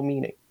is no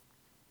meaning.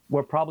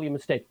 We're probably a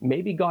mistake.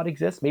 Maybe God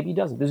exists, maybe he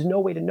doesn't. There's no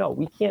way to know.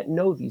 We can't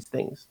know these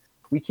things.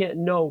 We can't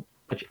know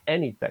much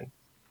anything.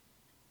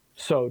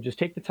 So just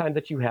take the time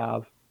that you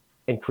have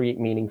and create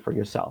meaning for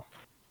yourself.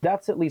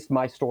 That's at least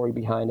my story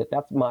behind it.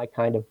 That's my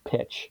kind of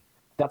pitch.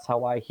 That's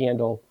how I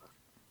handle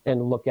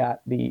and look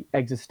at the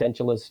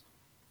existentialist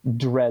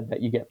dread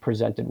that you get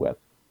presented with.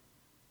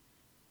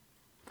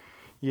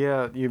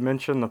 Yeah, you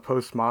mentioned the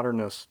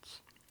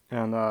postmodernists,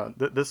 and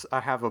I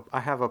have a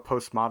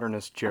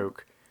postmodernist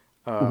joke.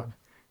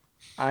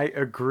 I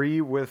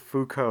agree with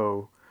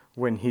Foucault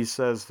when he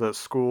says that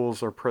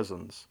schools are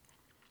prisons.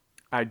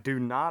 I do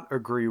not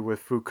agree with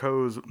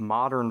Foucault's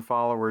modern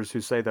followers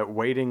who say that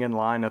waiting in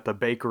line at the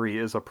bakery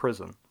is a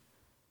prison.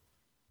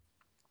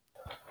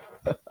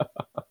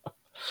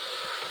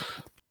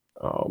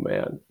 Oh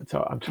man,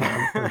 so I'm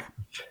trying.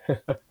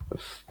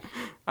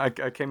 I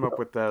came up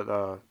with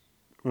that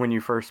when you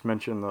first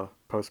mentioned the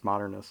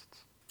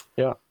postmodernists.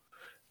 Yeah,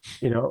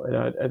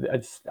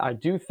 I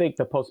do think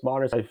the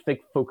postmodernists. I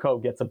think Foucault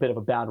gets a bit of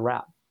a bad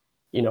rap.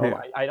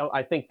 Yeah.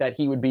 I think that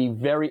he would be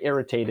very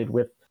irritated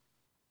with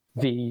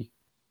the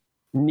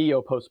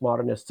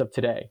neo-postmodernists of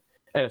today,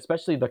 and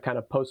especially the kind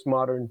of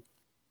postmodern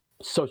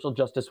social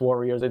justice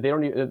warriors. Those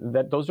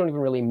don't even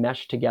really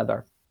mesh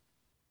together.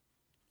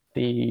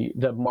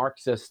 The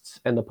Marxists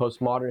and the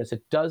postmodernists,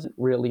 it doesn't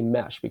really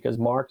mesh, because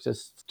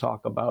Marxists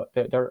talk about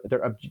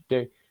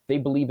they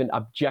believe in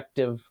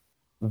objective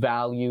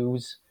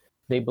values.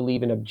 They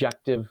believe in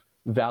objective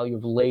value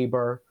of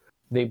labor.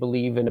 They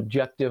believe in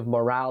objective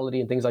morality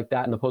and things like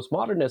that. And the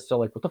postmodernists are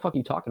like, what the fuck are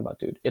you talking about,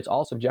 dude? It's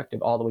all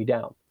subjective all the way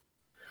down,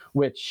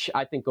 which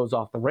I think goes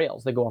off the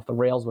rails. They go off the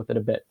rails with it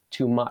a bit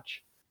too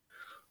much.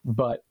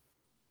 But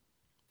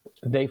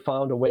they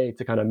found a way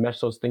to kind of mesh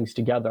those things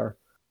together,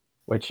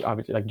 which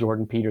obviously, like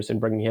Jordan Peterson,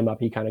 bringing him up,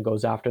 he kind of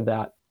goes after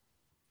that.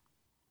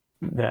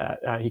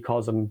 He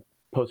calls them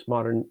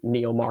postmodern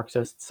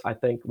neo-Marxists, I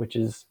think, which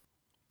is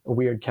a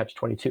weird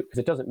catch-22 because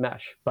it doesn't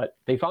mesh. But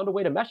they found a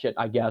way to mesh it,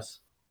 I guess.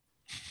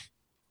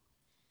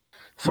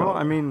 So, well,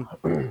 I mean,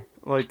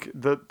 like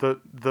the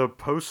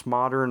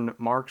postmodern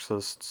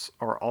Marxists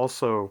are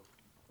also,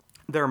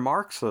 they're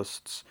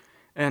Marxists,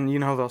 and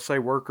they'll say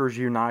workers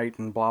unite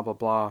and blah blah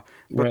blah,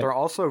 but right. They're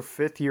also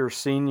fifth-year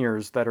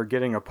seniors that are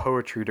getting a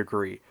poetry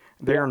degree.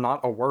 They are not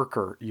a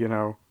worker,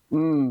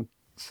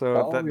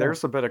 So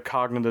there's a bit of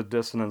cognitive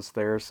dissonance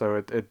there.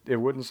 So it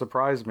wouldn't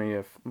surprise me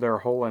if their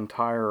whole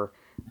entire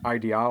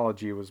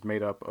ideology was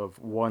made up of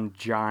one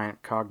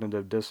giant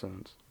cognitive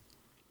dissonance.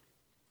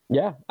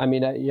 Yeah, I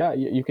mean,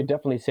 you could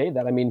definitely say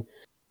that. I mean,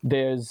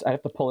 I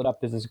have to pull it up.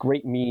 There's this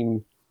great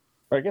meme,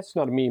 or I guess it's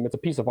not a meme. It's a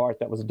piece of art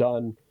that was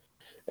done,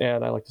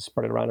 and I like to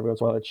spread it around every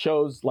once in a while. It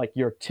shows like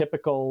your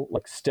typical,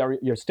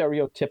 your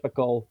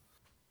stereotypical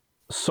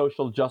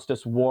social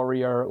justice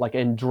warrior, like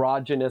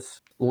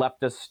androgynous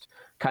leftist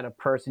kind of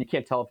person. You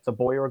can't tell if it's a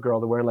boy or a girl.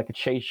 They're wearing like a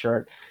Chase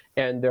shirt,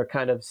 and they're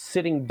kind of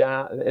sitting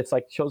down. It's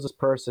like shows this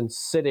person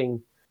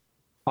sitting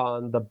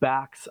on the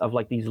backs of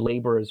like these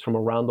laborers from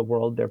around the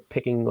world. They're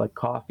picking like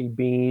coffee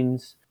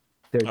beans.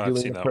 They're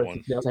doing the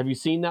person. Have you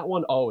seen that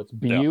one? Oh, it's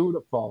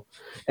beautiful.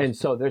 Yeah. And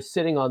so they're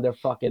sitting on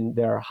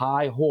their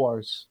high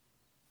horse,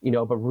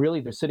 but really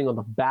they're sitting on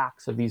the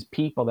backs of these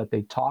people that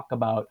they talk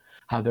about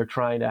how they're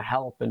trying to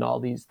help and all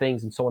these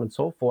things and so on and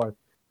so forth.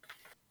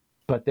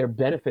 But they're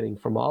benefiting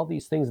from all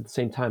these things at the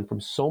same time,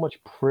 from so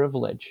much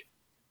privilege.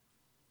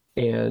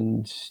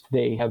 And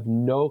they have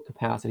no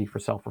capacity for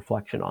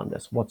self-reflection on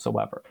this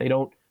whatsoever. They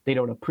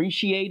don't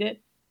appreciate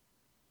it.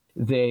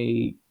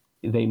 They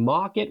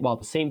mock it, while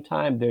at the same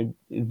time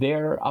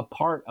they're a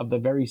part of the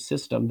very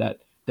system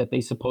that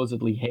they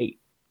supposedly hate.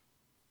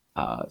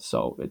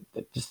 So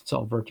it's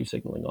all virtue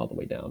signaling all the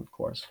way down, of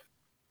course.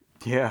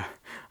 Yeah,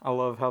 I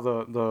love how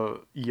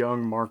the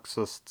young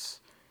Marxists,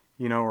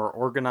 are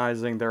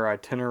organizing their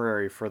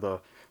itinerary for the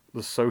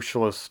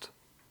socialist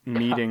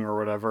meeting or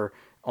whatever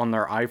on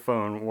their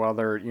iPhone while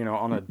they're,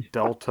 on a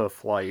Delta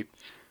flight.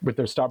 With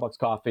their Starbucks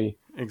coffee.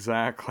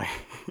 Exactly.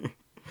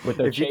 With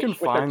their Chase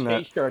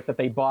shirt that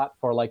they bought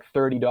for like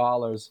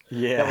 $30.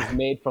 Yeah. That was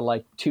made for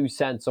like 2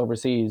 cents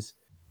overseas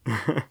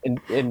in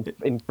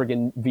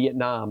friggin'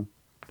 Vietnam.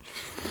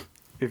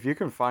 If you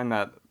can find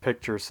that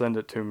picture, send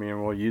it to me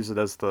and we'll use it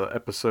as the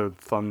episode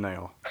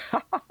thumbnail.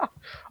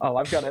 Oh,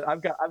 I've got it.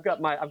 I've got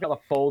a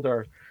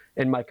folder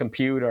in my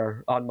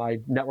computer on my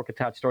network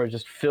attached storage,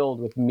 just filled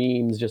with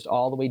memes, just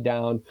all the way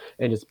down,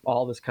 and just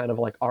all this kind of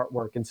like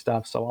artwork and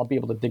stuff. So I'll be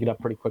able to dig it up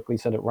pretty quickly,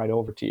 send it right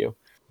over to you.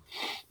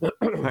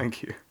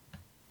 Thank you.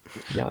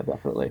 Yeah,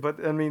 definitely.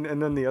 But I mean,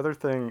 and then the other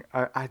thing,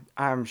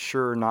 I'm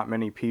sure not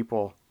many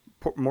people,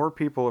 more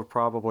people have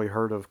probably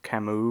heard of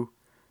Camus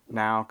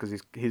now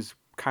because he's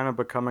kind of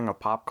becoming a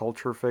pop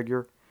culture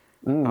figure.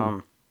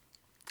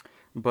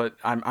 But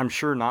I'm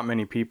sure not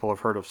many people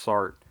have heard of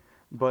Sartre.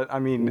 But I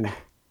mean,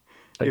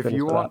 if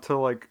you want to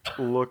like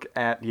look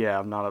at, yeah,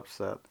 I'm not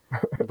upset,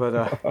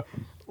 but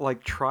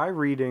like try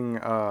reading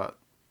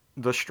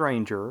The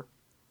Stranger.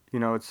 You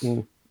know, it's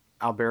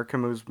Albert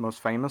Camus' most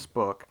famous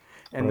book.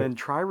 And then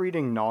try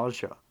reading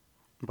Nausea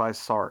by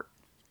Sartre.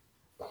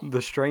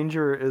 The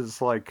Stranger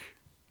is like,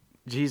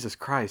 Jesus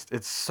Christ,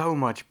 it's so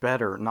much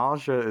better.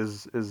 Nausea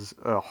is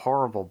a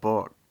horrible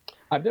book.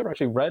 I've never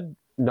actually read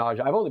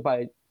Nausea. I've only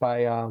by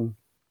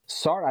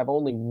Sartre. I've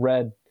only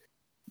read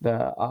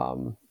the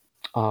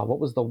what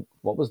was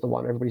the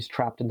one? Everybody's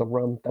trapped in the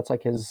room. That's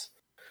like his.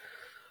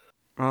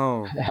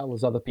 Oh, the hell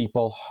is other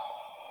people?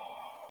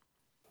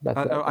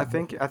 I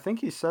think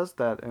he says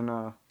that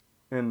in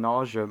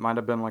Nausea. It might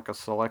have been like a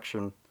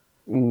selection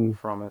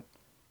from it.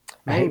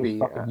 Maybe.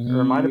 Or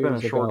it might have been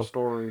a short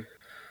story.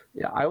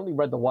 Yeah, I only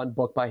read the one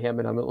book by him,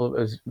 and I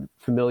was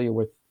familiar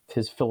with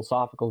his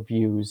philosophical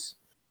views.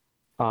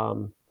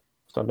 So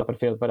I'm not a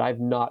fan, but I've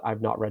not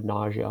read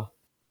Nausea.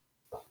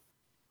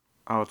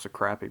 Oh, it's a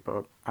crappy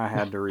book. I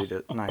had to read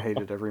it, and I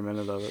hated every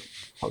minute of it.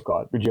 Oh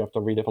God, did you have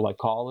to read it for like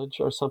college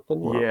or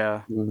something?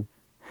 Yeah.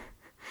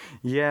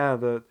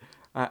 Yeah,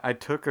 I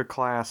took a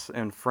class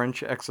in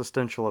French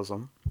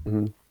existentialism.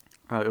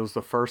 It was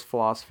the first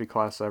philosophy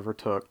class I ever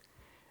took.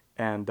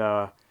 And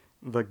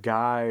the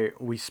guy,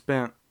 we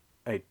spent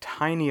a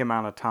tiny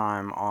amount of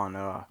time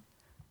on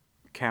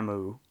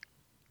Camus.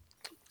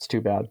 It's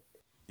too bad.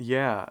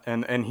 Yeah,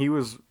 and he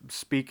was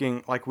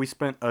speaking, like we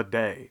spent a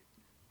day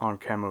on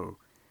Camus.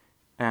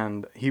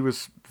 And he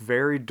was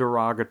very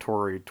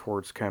derogatory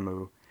towards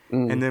Camus.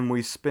 And then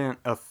we spent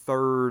a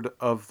third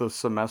of the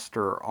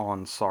semester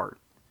on Sartre.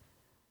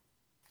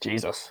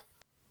 Jesus.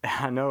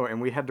 I know,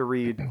 and we had to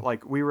read,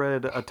 like, we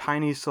read a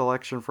tiny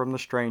selection from The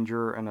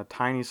Stranger and a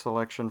tiny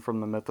selection from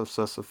The Myth of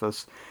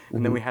Sisyphus,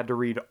 and then we had to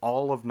read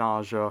all of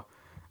Nausea,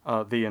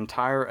 the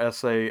entire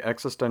essay,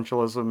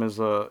 Existentialism is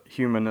a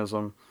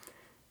Humanism,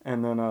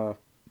 and then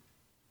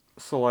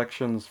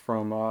selections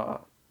from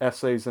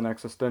essays in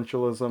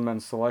Existentialism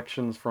and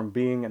selections from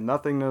Being and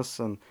Nothingness,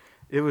 and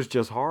it was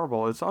just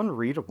horrible. It's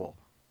unreadable.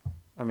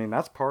 I mean,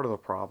 that's part of the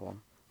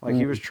problem. Like,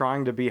 he was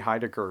trying to be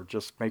Heidegger,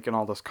 just making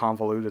all this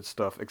convoluted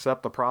stuff.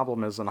 Except the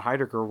problem is, in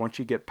Heidegger, once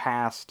you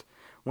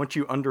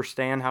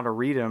understand how to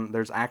read him,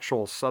 there's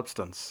actual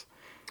substance.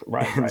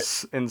 Right.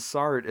 In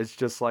Sartre, it's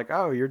just like,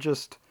 oh, you're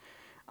just...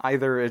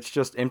 Either it's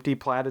just empty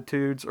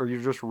platitudes, or you're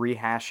just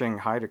rehashing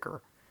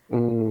Heidegger.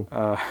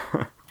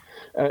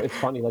 It's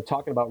funny, like,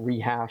 talking about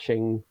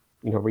rehashing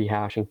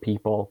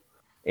people,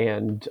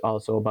 and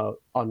also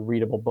about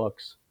unreadable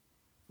books.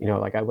 You know,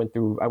 like I went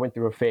through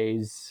a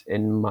phase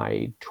in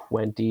my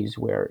 20s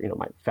where, you know,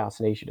 my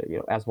fascination, you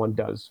know, as one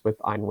does with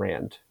Ayn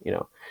Rand, you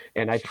know,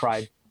 and I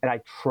tried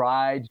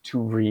to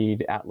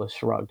read Atlas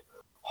Shrugged.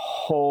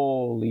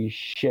 Holy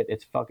shit,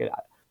 it's fucking.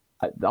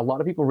 A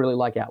lot of people really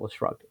like Atlas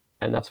Shrugged,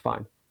 and that's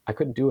fine. I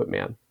couldn't do it,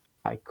 man.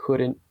 I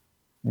couldn't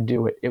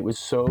do it. It was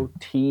so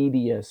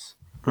tedious.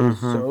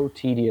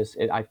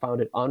 I found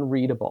it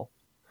unreadable.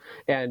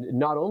 And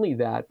not only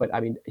that, but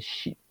I mean,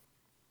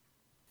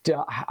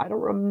 I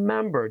don't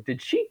remember.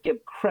 Did she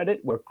give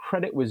credit where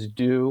credit was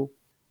due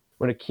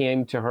when it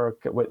came to her?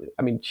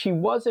 I mean, she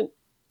wasn't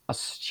a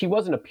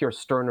pure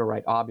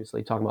Stirnerite,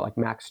 obviously, talking about like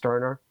Max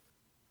Stirner,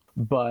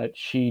 but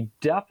she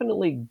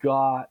definitely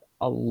got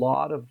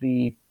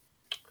pulled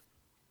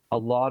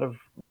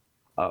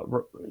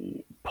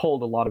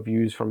a lot of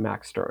views from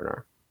Max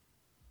Stirner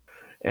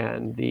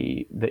and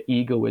the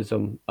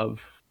egoism of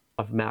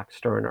Max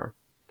Stirner.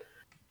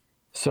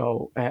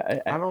 So I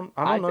don't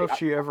know if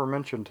she ever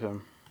mentioned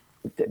him.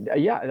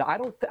 Yeah, I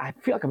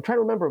feel like I'm trying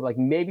to remember. Like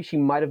maybe she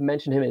might have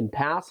mentioned him in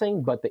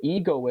passing, but the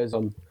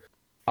egoism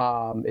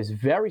is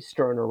very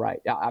Stirnerite.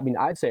 I mean,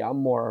 I'd say I'm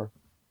more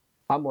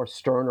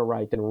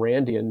Stirnerite than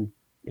Randian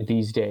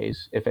these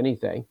days, if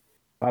anything.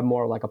 I'm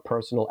more like a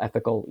personal,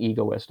 ethical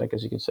egoist, I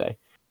guess you could say.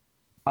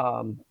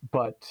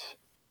 But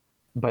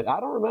I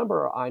don't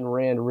remember Ayn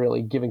Rand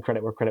really giving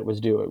credit where credit was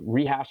due,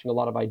 rehashing a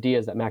lot of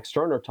ideas that Max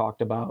Stirner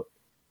talked about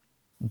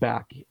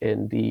back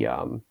in the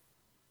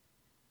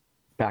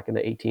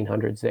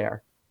 1800s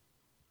there.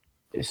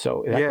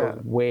 So that goes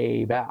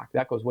way back.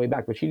 But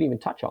she didn't even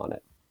touch on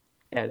it.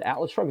 And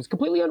Atlas Shrugged is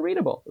completely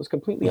unreadable. It was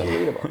completely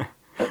unreadable.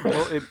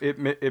 Well,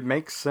 it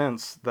makes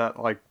sense that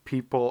like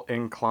people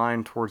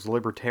incline towards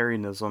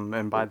libertarianism,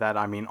 and by that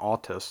I mean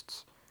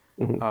autists.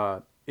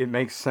 It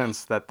makes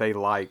sense that they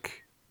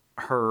like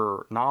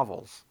her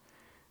novels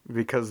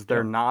because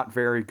they're not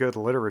very good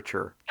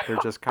literature. They're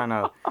just kind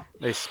of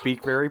they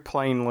speak very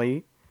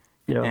plainly,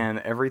 and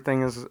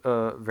everything is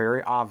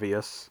very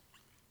obvious.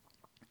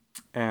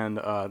 and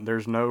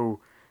there's no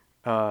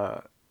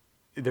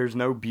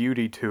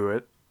beauty to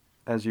it,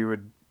 as you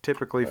would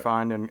typically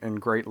find in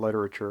great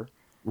literature.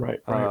 Right.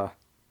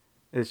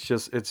 It's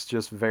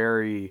just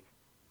very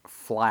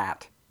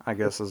flat, I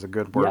guess is a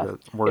good word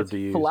to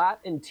use. It's flat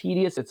and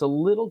tedious. It's a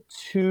little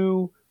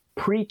too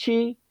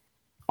preachy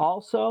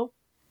also.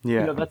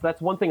 Yeah.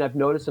 That's one thing I've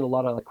noticed in a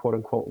lot of like quote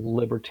unquote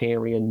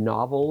libertarian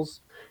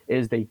novels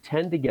is they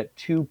tend to get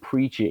too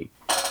preachy,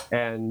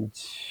 and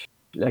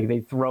like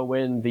they throw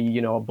in the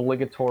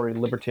obligatory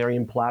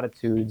libertarian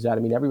platitudes that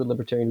every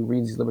libertarian who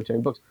reads these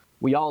libertarian books,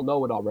 we all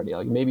know it already.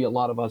 Like maybe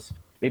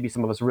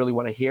some of us really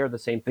want to hear the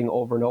same thing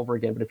over and over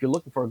again. But if you're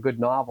looking for a good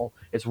novel,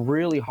 it's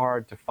really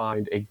hard to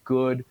find a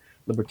good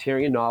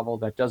libertarian novel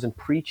that doesn't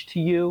preach to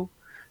you,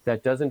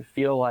 that doesn't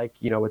feel like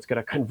it's going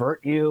to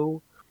convert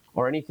you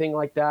or anything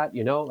like that.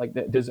 Like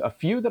there's a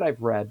few that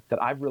I've read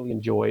that I've really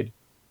enjoyed,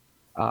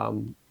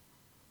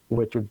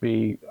 which would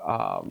be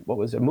what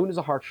was it? Moon is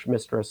a Harsh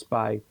Mistress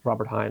by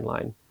Robert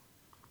Heinlein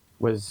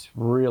was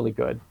really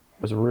good.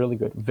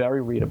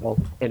 Very readable.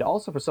 And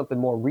also for something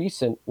more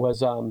recent was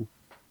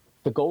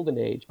The Golden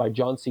Age by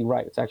John C.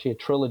 Wright. It's actually a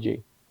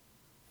trilogy.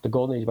 The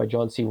Golden Age by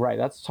John C. Wright.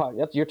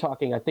 You're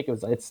talking. I think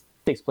it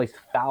takes place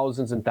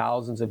thousands and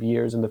thousands of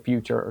years in the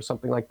future or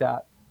something like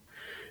that.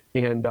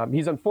 And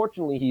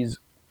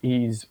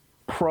he's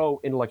pro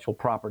intellectual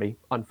property.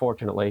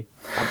 Unfortunately,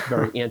 I'm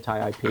very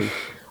anti IP.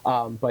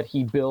 But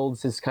he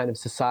builds his kind of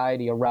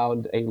society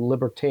around a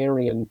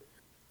libertarian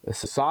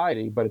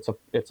society, but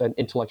it's an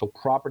intellectual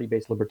property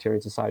based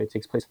libertarian society. It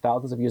takes place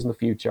thousands of years in the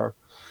future,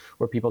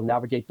 where people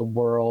navigate the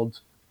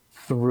world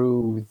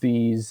through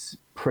these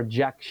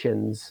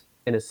projections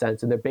in a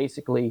sense, and they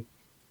basically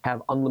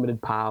have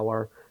unlimited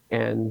power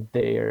and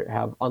they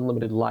have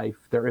unlimited life.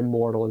 They're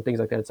immortal and things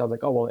like that. It sounds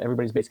like, oh well,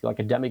 everybody's basically like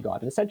a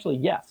demigod, and essentially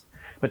yes,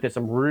 but there's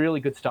some really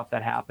good stuff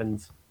that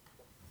happens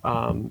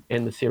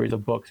in the series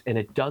of books, and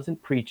it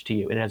doesn't preach to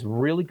you. It has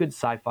really good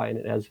sci-fi and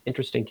it has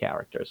interesting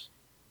characters.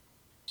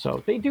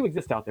 So they do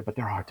exist out there, but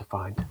they're hard to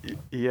find.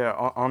 Yeah,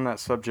 on that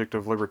subject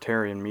of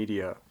libertarian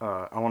media,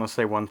 I want to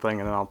say one thing,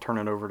 and then I'll turn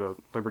it over to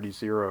Liberty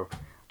Zero.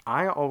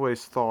 I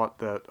always thought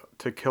that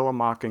To Kill a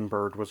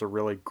Mockingbird was a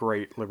really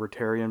great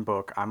libertarian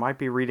book. I might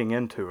be reading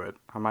into it.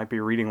 I might be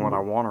reading what I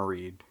want to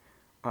read.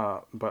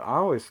 But I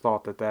always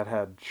thought that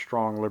had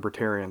strong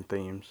libertarian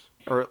themes,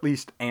 or at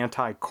least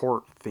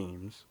anti-court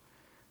themes.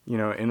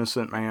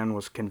 Innocent man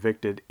was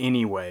convicted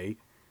anyway.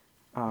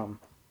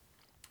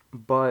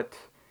 But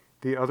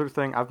the other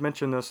thing, I've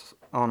mentioned this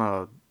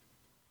I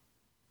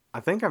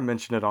think I've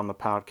mentioned it on the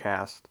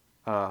podcast,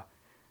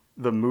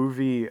 the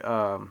movie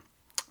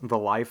The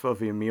Life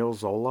of Emile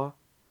Zola.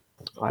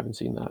 I haven't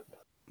seen that.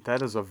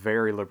 That is a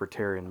very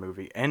libertarian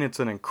movie, and it's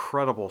an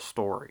incredible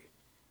story.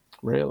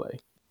 Really?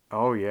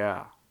 Oh,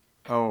 yeah.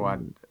 Oh, I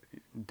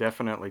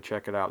definitely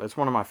check it out. It's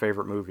one of my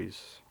favorite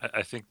movies.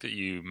 I think that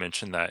you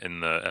mentioned that in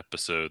the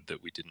episode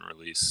that we didn't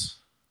release.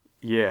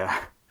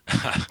 Yeah.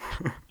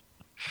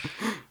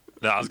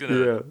 No, I was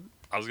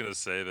gonna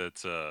say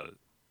that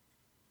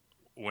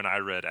when I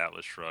read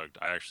Atlas Shrugged,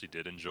 I actually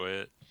did enjoy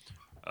it,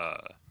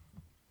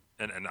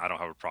 and I don't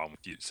have a problem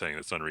with you saying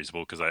it's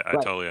unreasonable because I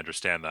totally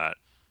understand that.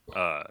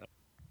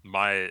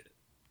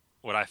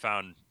 What I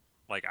found,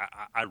 like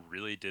I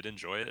really did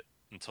enjoy it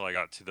until I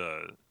got to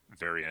the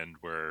very end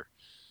where,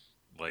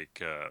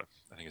 like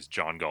I think it's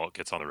John Galt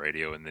gets on the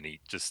radio and then he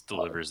just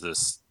delivers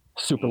this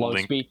super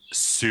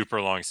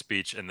long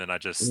speech, and then I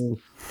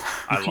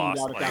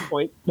lost at that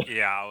point.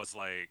 Yeah, I was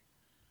like,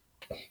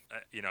 I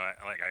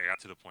got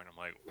to the point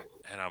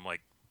I'm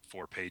like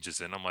 4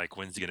 pages in, I'm like,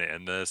 when's he gonna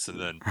end this? And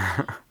then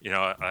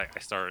I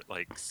start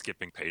like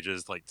skipping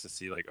pages like to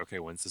see like, okay,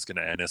 when's this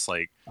gonna end? It's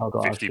like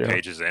 50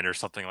 pages in or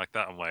something like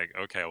that. I'm like,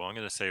 okay, well, I'm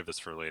gonna save this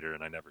for later,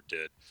 and I never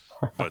did.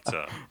 But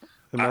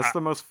and that's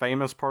the most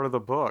famous part of the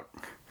book.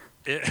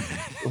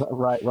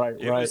 Right.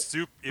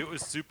 It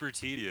was super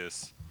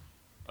tedious,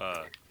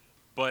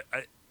 but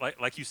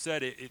like you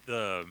said,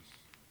 the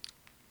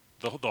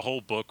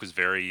whole book was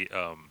very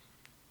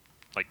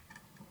like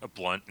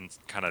blunt and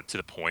kind of to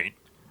the point,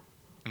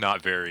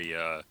 not very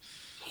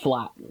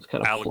flat. It was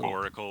kind of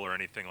allegorical or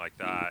anything like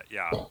that.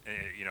 Yeah, and,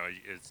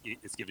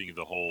 it's giving you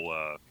the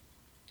whole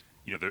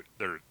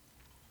their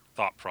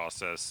thought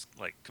process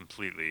like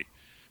completely,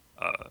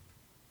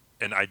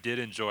 and I did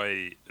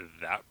enjoy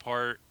that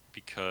part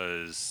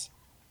because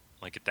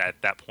like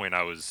at that point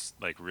I was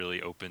like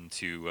really open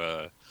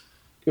to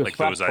like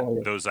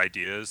those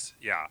ideas.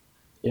 Yeah.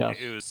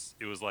 It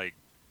was like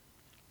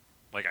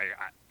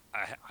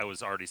I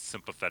was already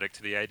sympathetic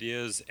to the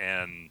ideas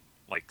and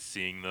like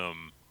seeing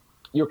them.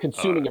 You're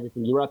consuming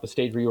everything. You were at the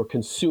stage where you were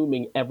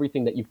consuming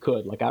everything that you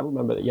could. Like I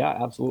remember that.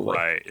 Yeah, absolutely.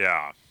 Right.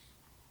 Yeah.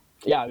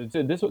 Yeah.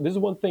 This is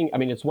one thing. I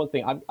mean, it's one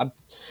thing. I'm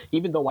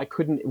even though I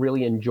couldn't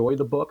really enjoy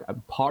the book,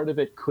 part of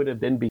it could have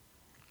been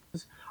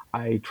because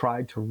I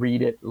tried to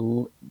read it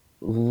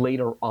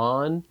later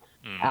on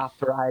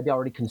after I had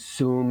already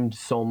consumed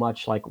so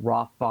much like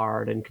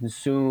Rothbard and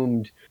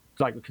consumed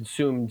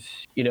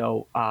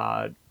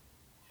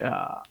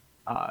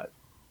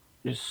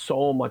there's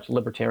so much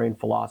libertarian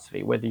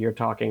philosophy, whether you're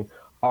talking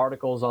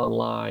articles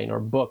online or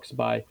books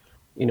by,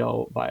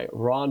 by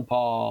Ron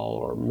Paul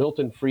or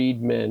Milton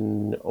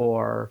Friedman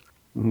or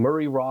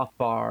Murray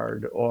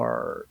Rothbard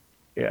or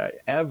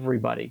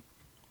everybody.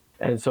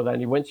 And so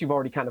then once you've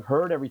already kind of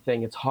heard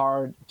everything, it's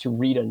hard to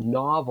read a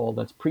novel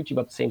that's preaching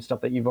about the same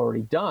stuff that you've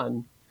already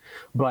done.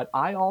 But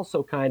I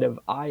also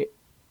I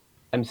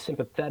am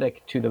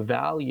sympathetic to the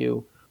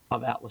value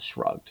of Atlas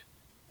Shrugged.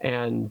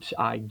 And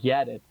I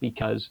get it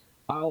because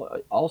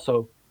I'll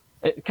also,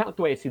 kind of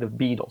the way I see the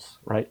Beatles,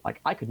 right? Like,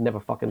 I could never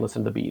fucking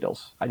listen to the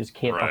Beatles. I just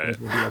can't fucking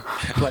listen to the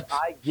Beatles. But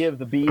I give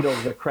the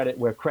Beatles the credit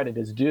where credit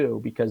is due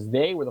because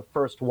they were the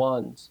first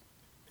ones.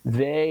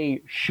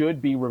 They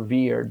should be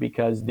revered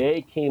because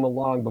they came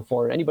along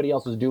before anybody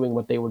else was doing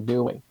what they were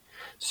doing.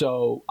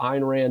 So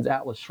Ayn Rand's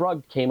Atlas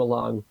Shrugged came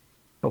along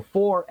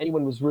before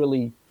anyone was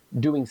really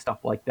doing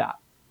stuff like that,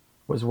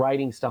 was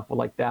writing stuff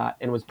like that,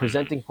 and was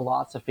presenting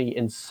philosophy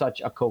in such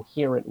a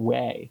coherent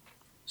way.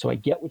 So I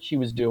get what she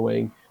was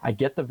doing. I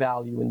get the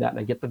value in that, and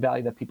I get the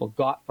value that people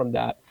got from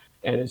that.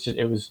 And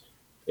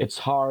it's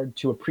hard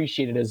to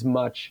appreciate it as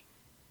much,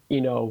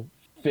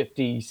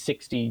 50,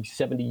 60,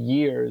 70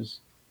 years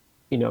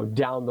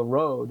down the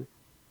road,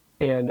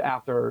 and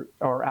after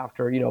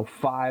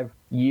 5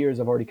 years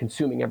of already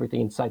consuming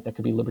everything in sight that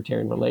could be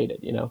libertarian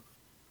related,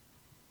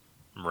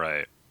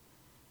 Right.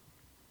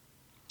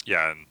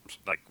 Yeah, and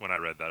like when I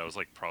read that, it was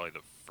like probably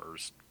the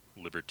first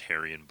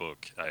libertarian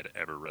book I'd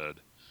ever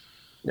read.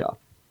 Yeah.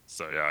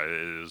 So yeah, it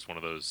is one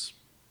of those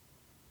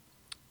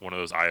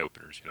eye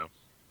openers,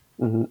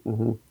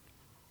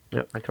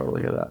 Yeah, I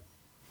totally hear that.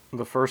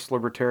 The first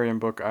libertarian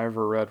book I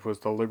ever read was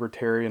The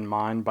Libertarian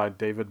Mind by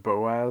David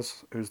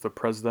Boaz, who's the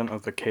president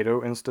of the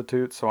Cato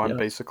Institute, so I'm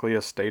basically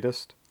a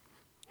statist.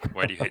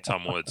 Why do you hate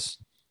Tom Woods?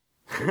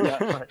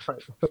 Yeah,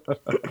 right.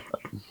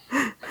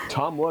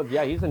 Tom Woods,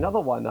 yeah, he's another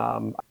one.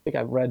 I think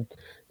I've read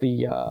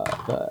the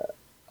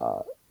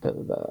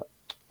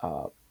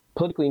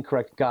Politically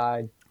Incorrect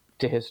Guide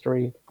to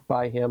History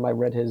by him. I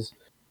read his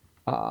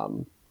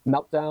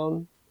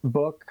Meltdown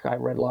book. I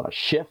read a lot of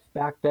Schiff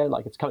back then.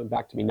 Like, it's coming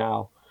back to me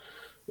now.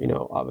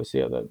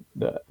 Obviously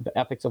the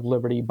Ethics of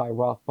Liberty by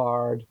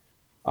Rothbard,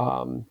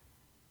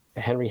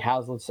 Henry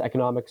Hazlitt's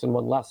Economics in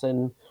One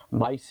Lesson,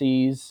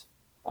 Mises,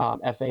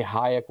 F.A.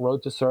 Hayek,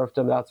 Road to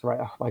Serfdom. That's right.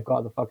 Oh my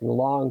God, the fucking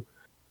long,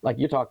 like,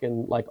 you're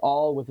talking like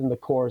all within the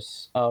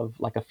course of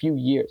like a few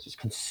years, just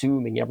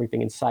consuming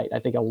everything in sight. I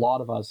think a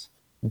lot of us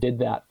did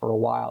that for a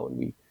while when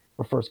we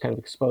were first kind of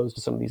exposed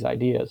to some of these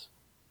ideas.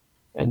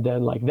 And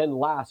then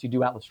last you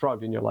do Atlas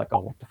Shrugged and you're like, oh,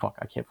 what the fuck?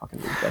 I can't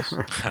fucking read this.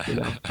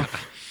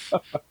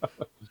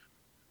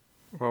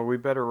 Well, we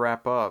better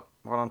wrap up.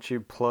 Why don't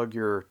you plug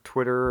your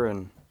Twitter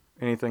and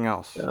anything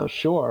else?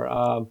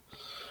 Sure.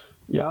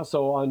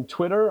 So on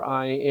Twitter,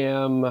 I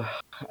am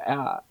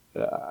at,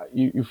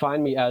 you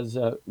find me as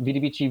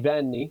Vidivici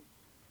Venni,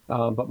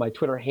 but my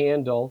Twitter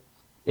handle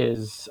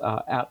is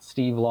at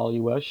Steve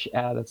Lollywish.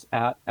 It's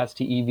at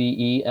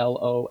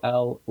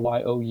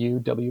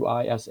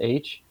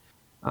SteveLollyWish.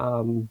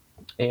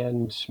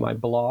 And my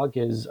blog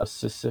is a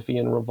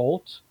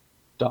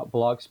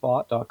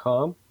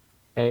Sisypheanrevolt.blogspot.com.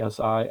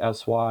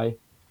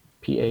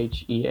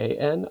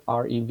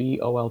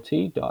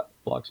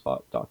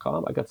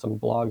 ASISYPHEANREVOLT.blogspot.com. I got some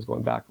blogs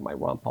going back from my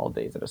Ron Paul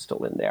days that are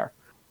still in there.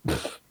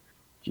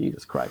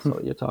 Jesus Christ. So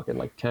you're talking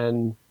like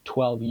 10,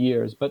 12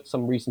 years, but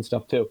some recent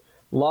stuff too.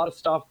 A lot of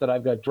stuff that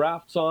I've got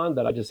drafts on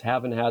that I just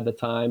haven't had the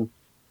time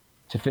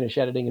to finish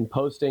editing and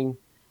posting.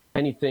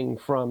 Anything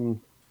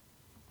from,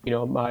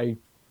 my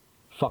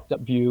fucked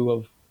up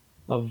view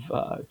of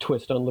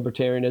twist on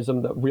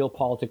libertarianism, the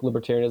realpolitik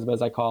libertarianism,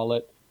 as I call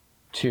it,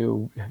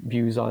 to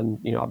views on,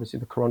 obviously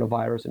the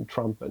coronavirus and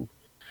Trump and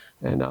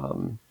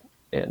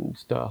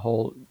the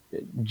whole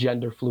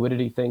gender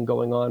fluidity thing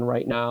going on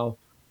right now.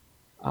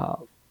 A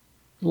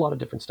lot of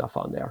different stuff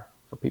on there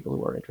for people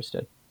who are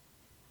interested.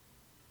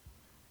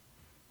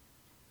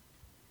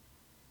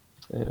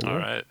 And, all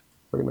right.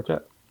 Pretty much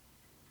it.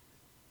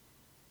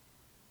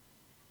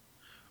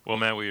 Well,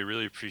 man, we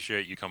really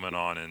appreciate you coming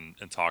on and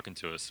talking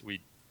to us. We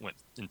went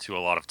into a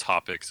lot of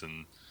topics,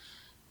 and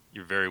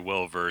you're very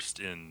well versed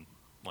in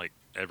like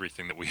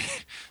everything that we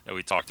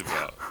talked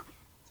about.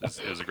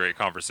 It was a great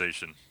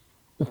conversation.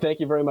 Thank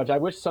you very much. I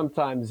wish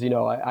sometimes,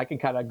 I can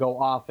kind of go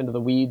off into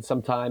the weeds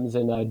sometimes,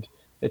 and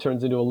it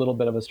turns into a little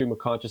bit of a stream of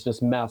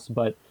consciousness mess.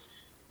 But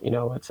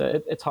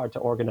it's hard to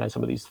organize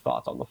some of these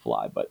thoughts on the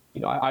fly. But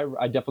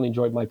I definitely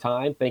enjoyed my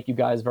time. Thank you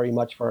guys very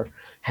much for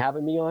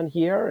having me on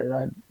here, and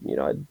I'd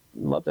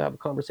love to have a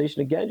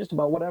conversation again, just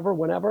about whatever,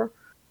 whenever.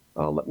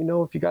 Let me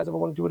know if you guys ever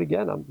want to do it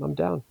again. I'm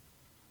down.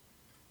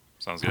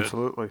 Sounds good.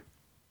 Absolutely.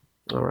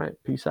 All right.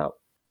 Peace out.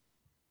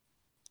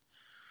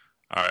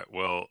 All right.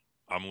 Well,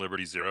 I'm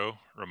Liberty Zero,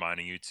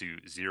 reminding you to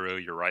zero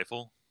your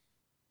rifle.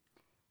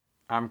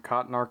 I'm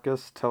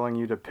Cottonarchus, telling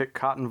you to pick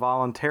cotton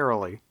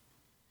voluntarily.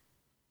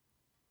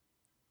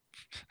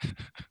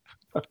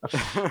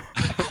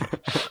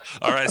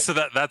 All right. So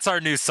that's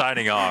our new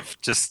signing off.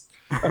 Just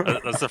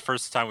that's the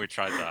first time we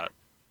tried that.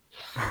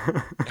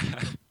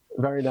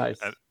 Very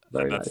nice.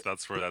 Very and nice.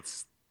 that's where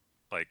that's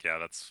like, yeah,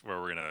 that's where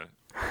we're gonna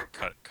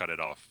cut it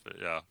off. But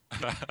yeah.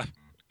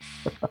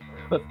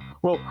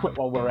 We'll quit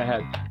while we're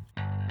ahead.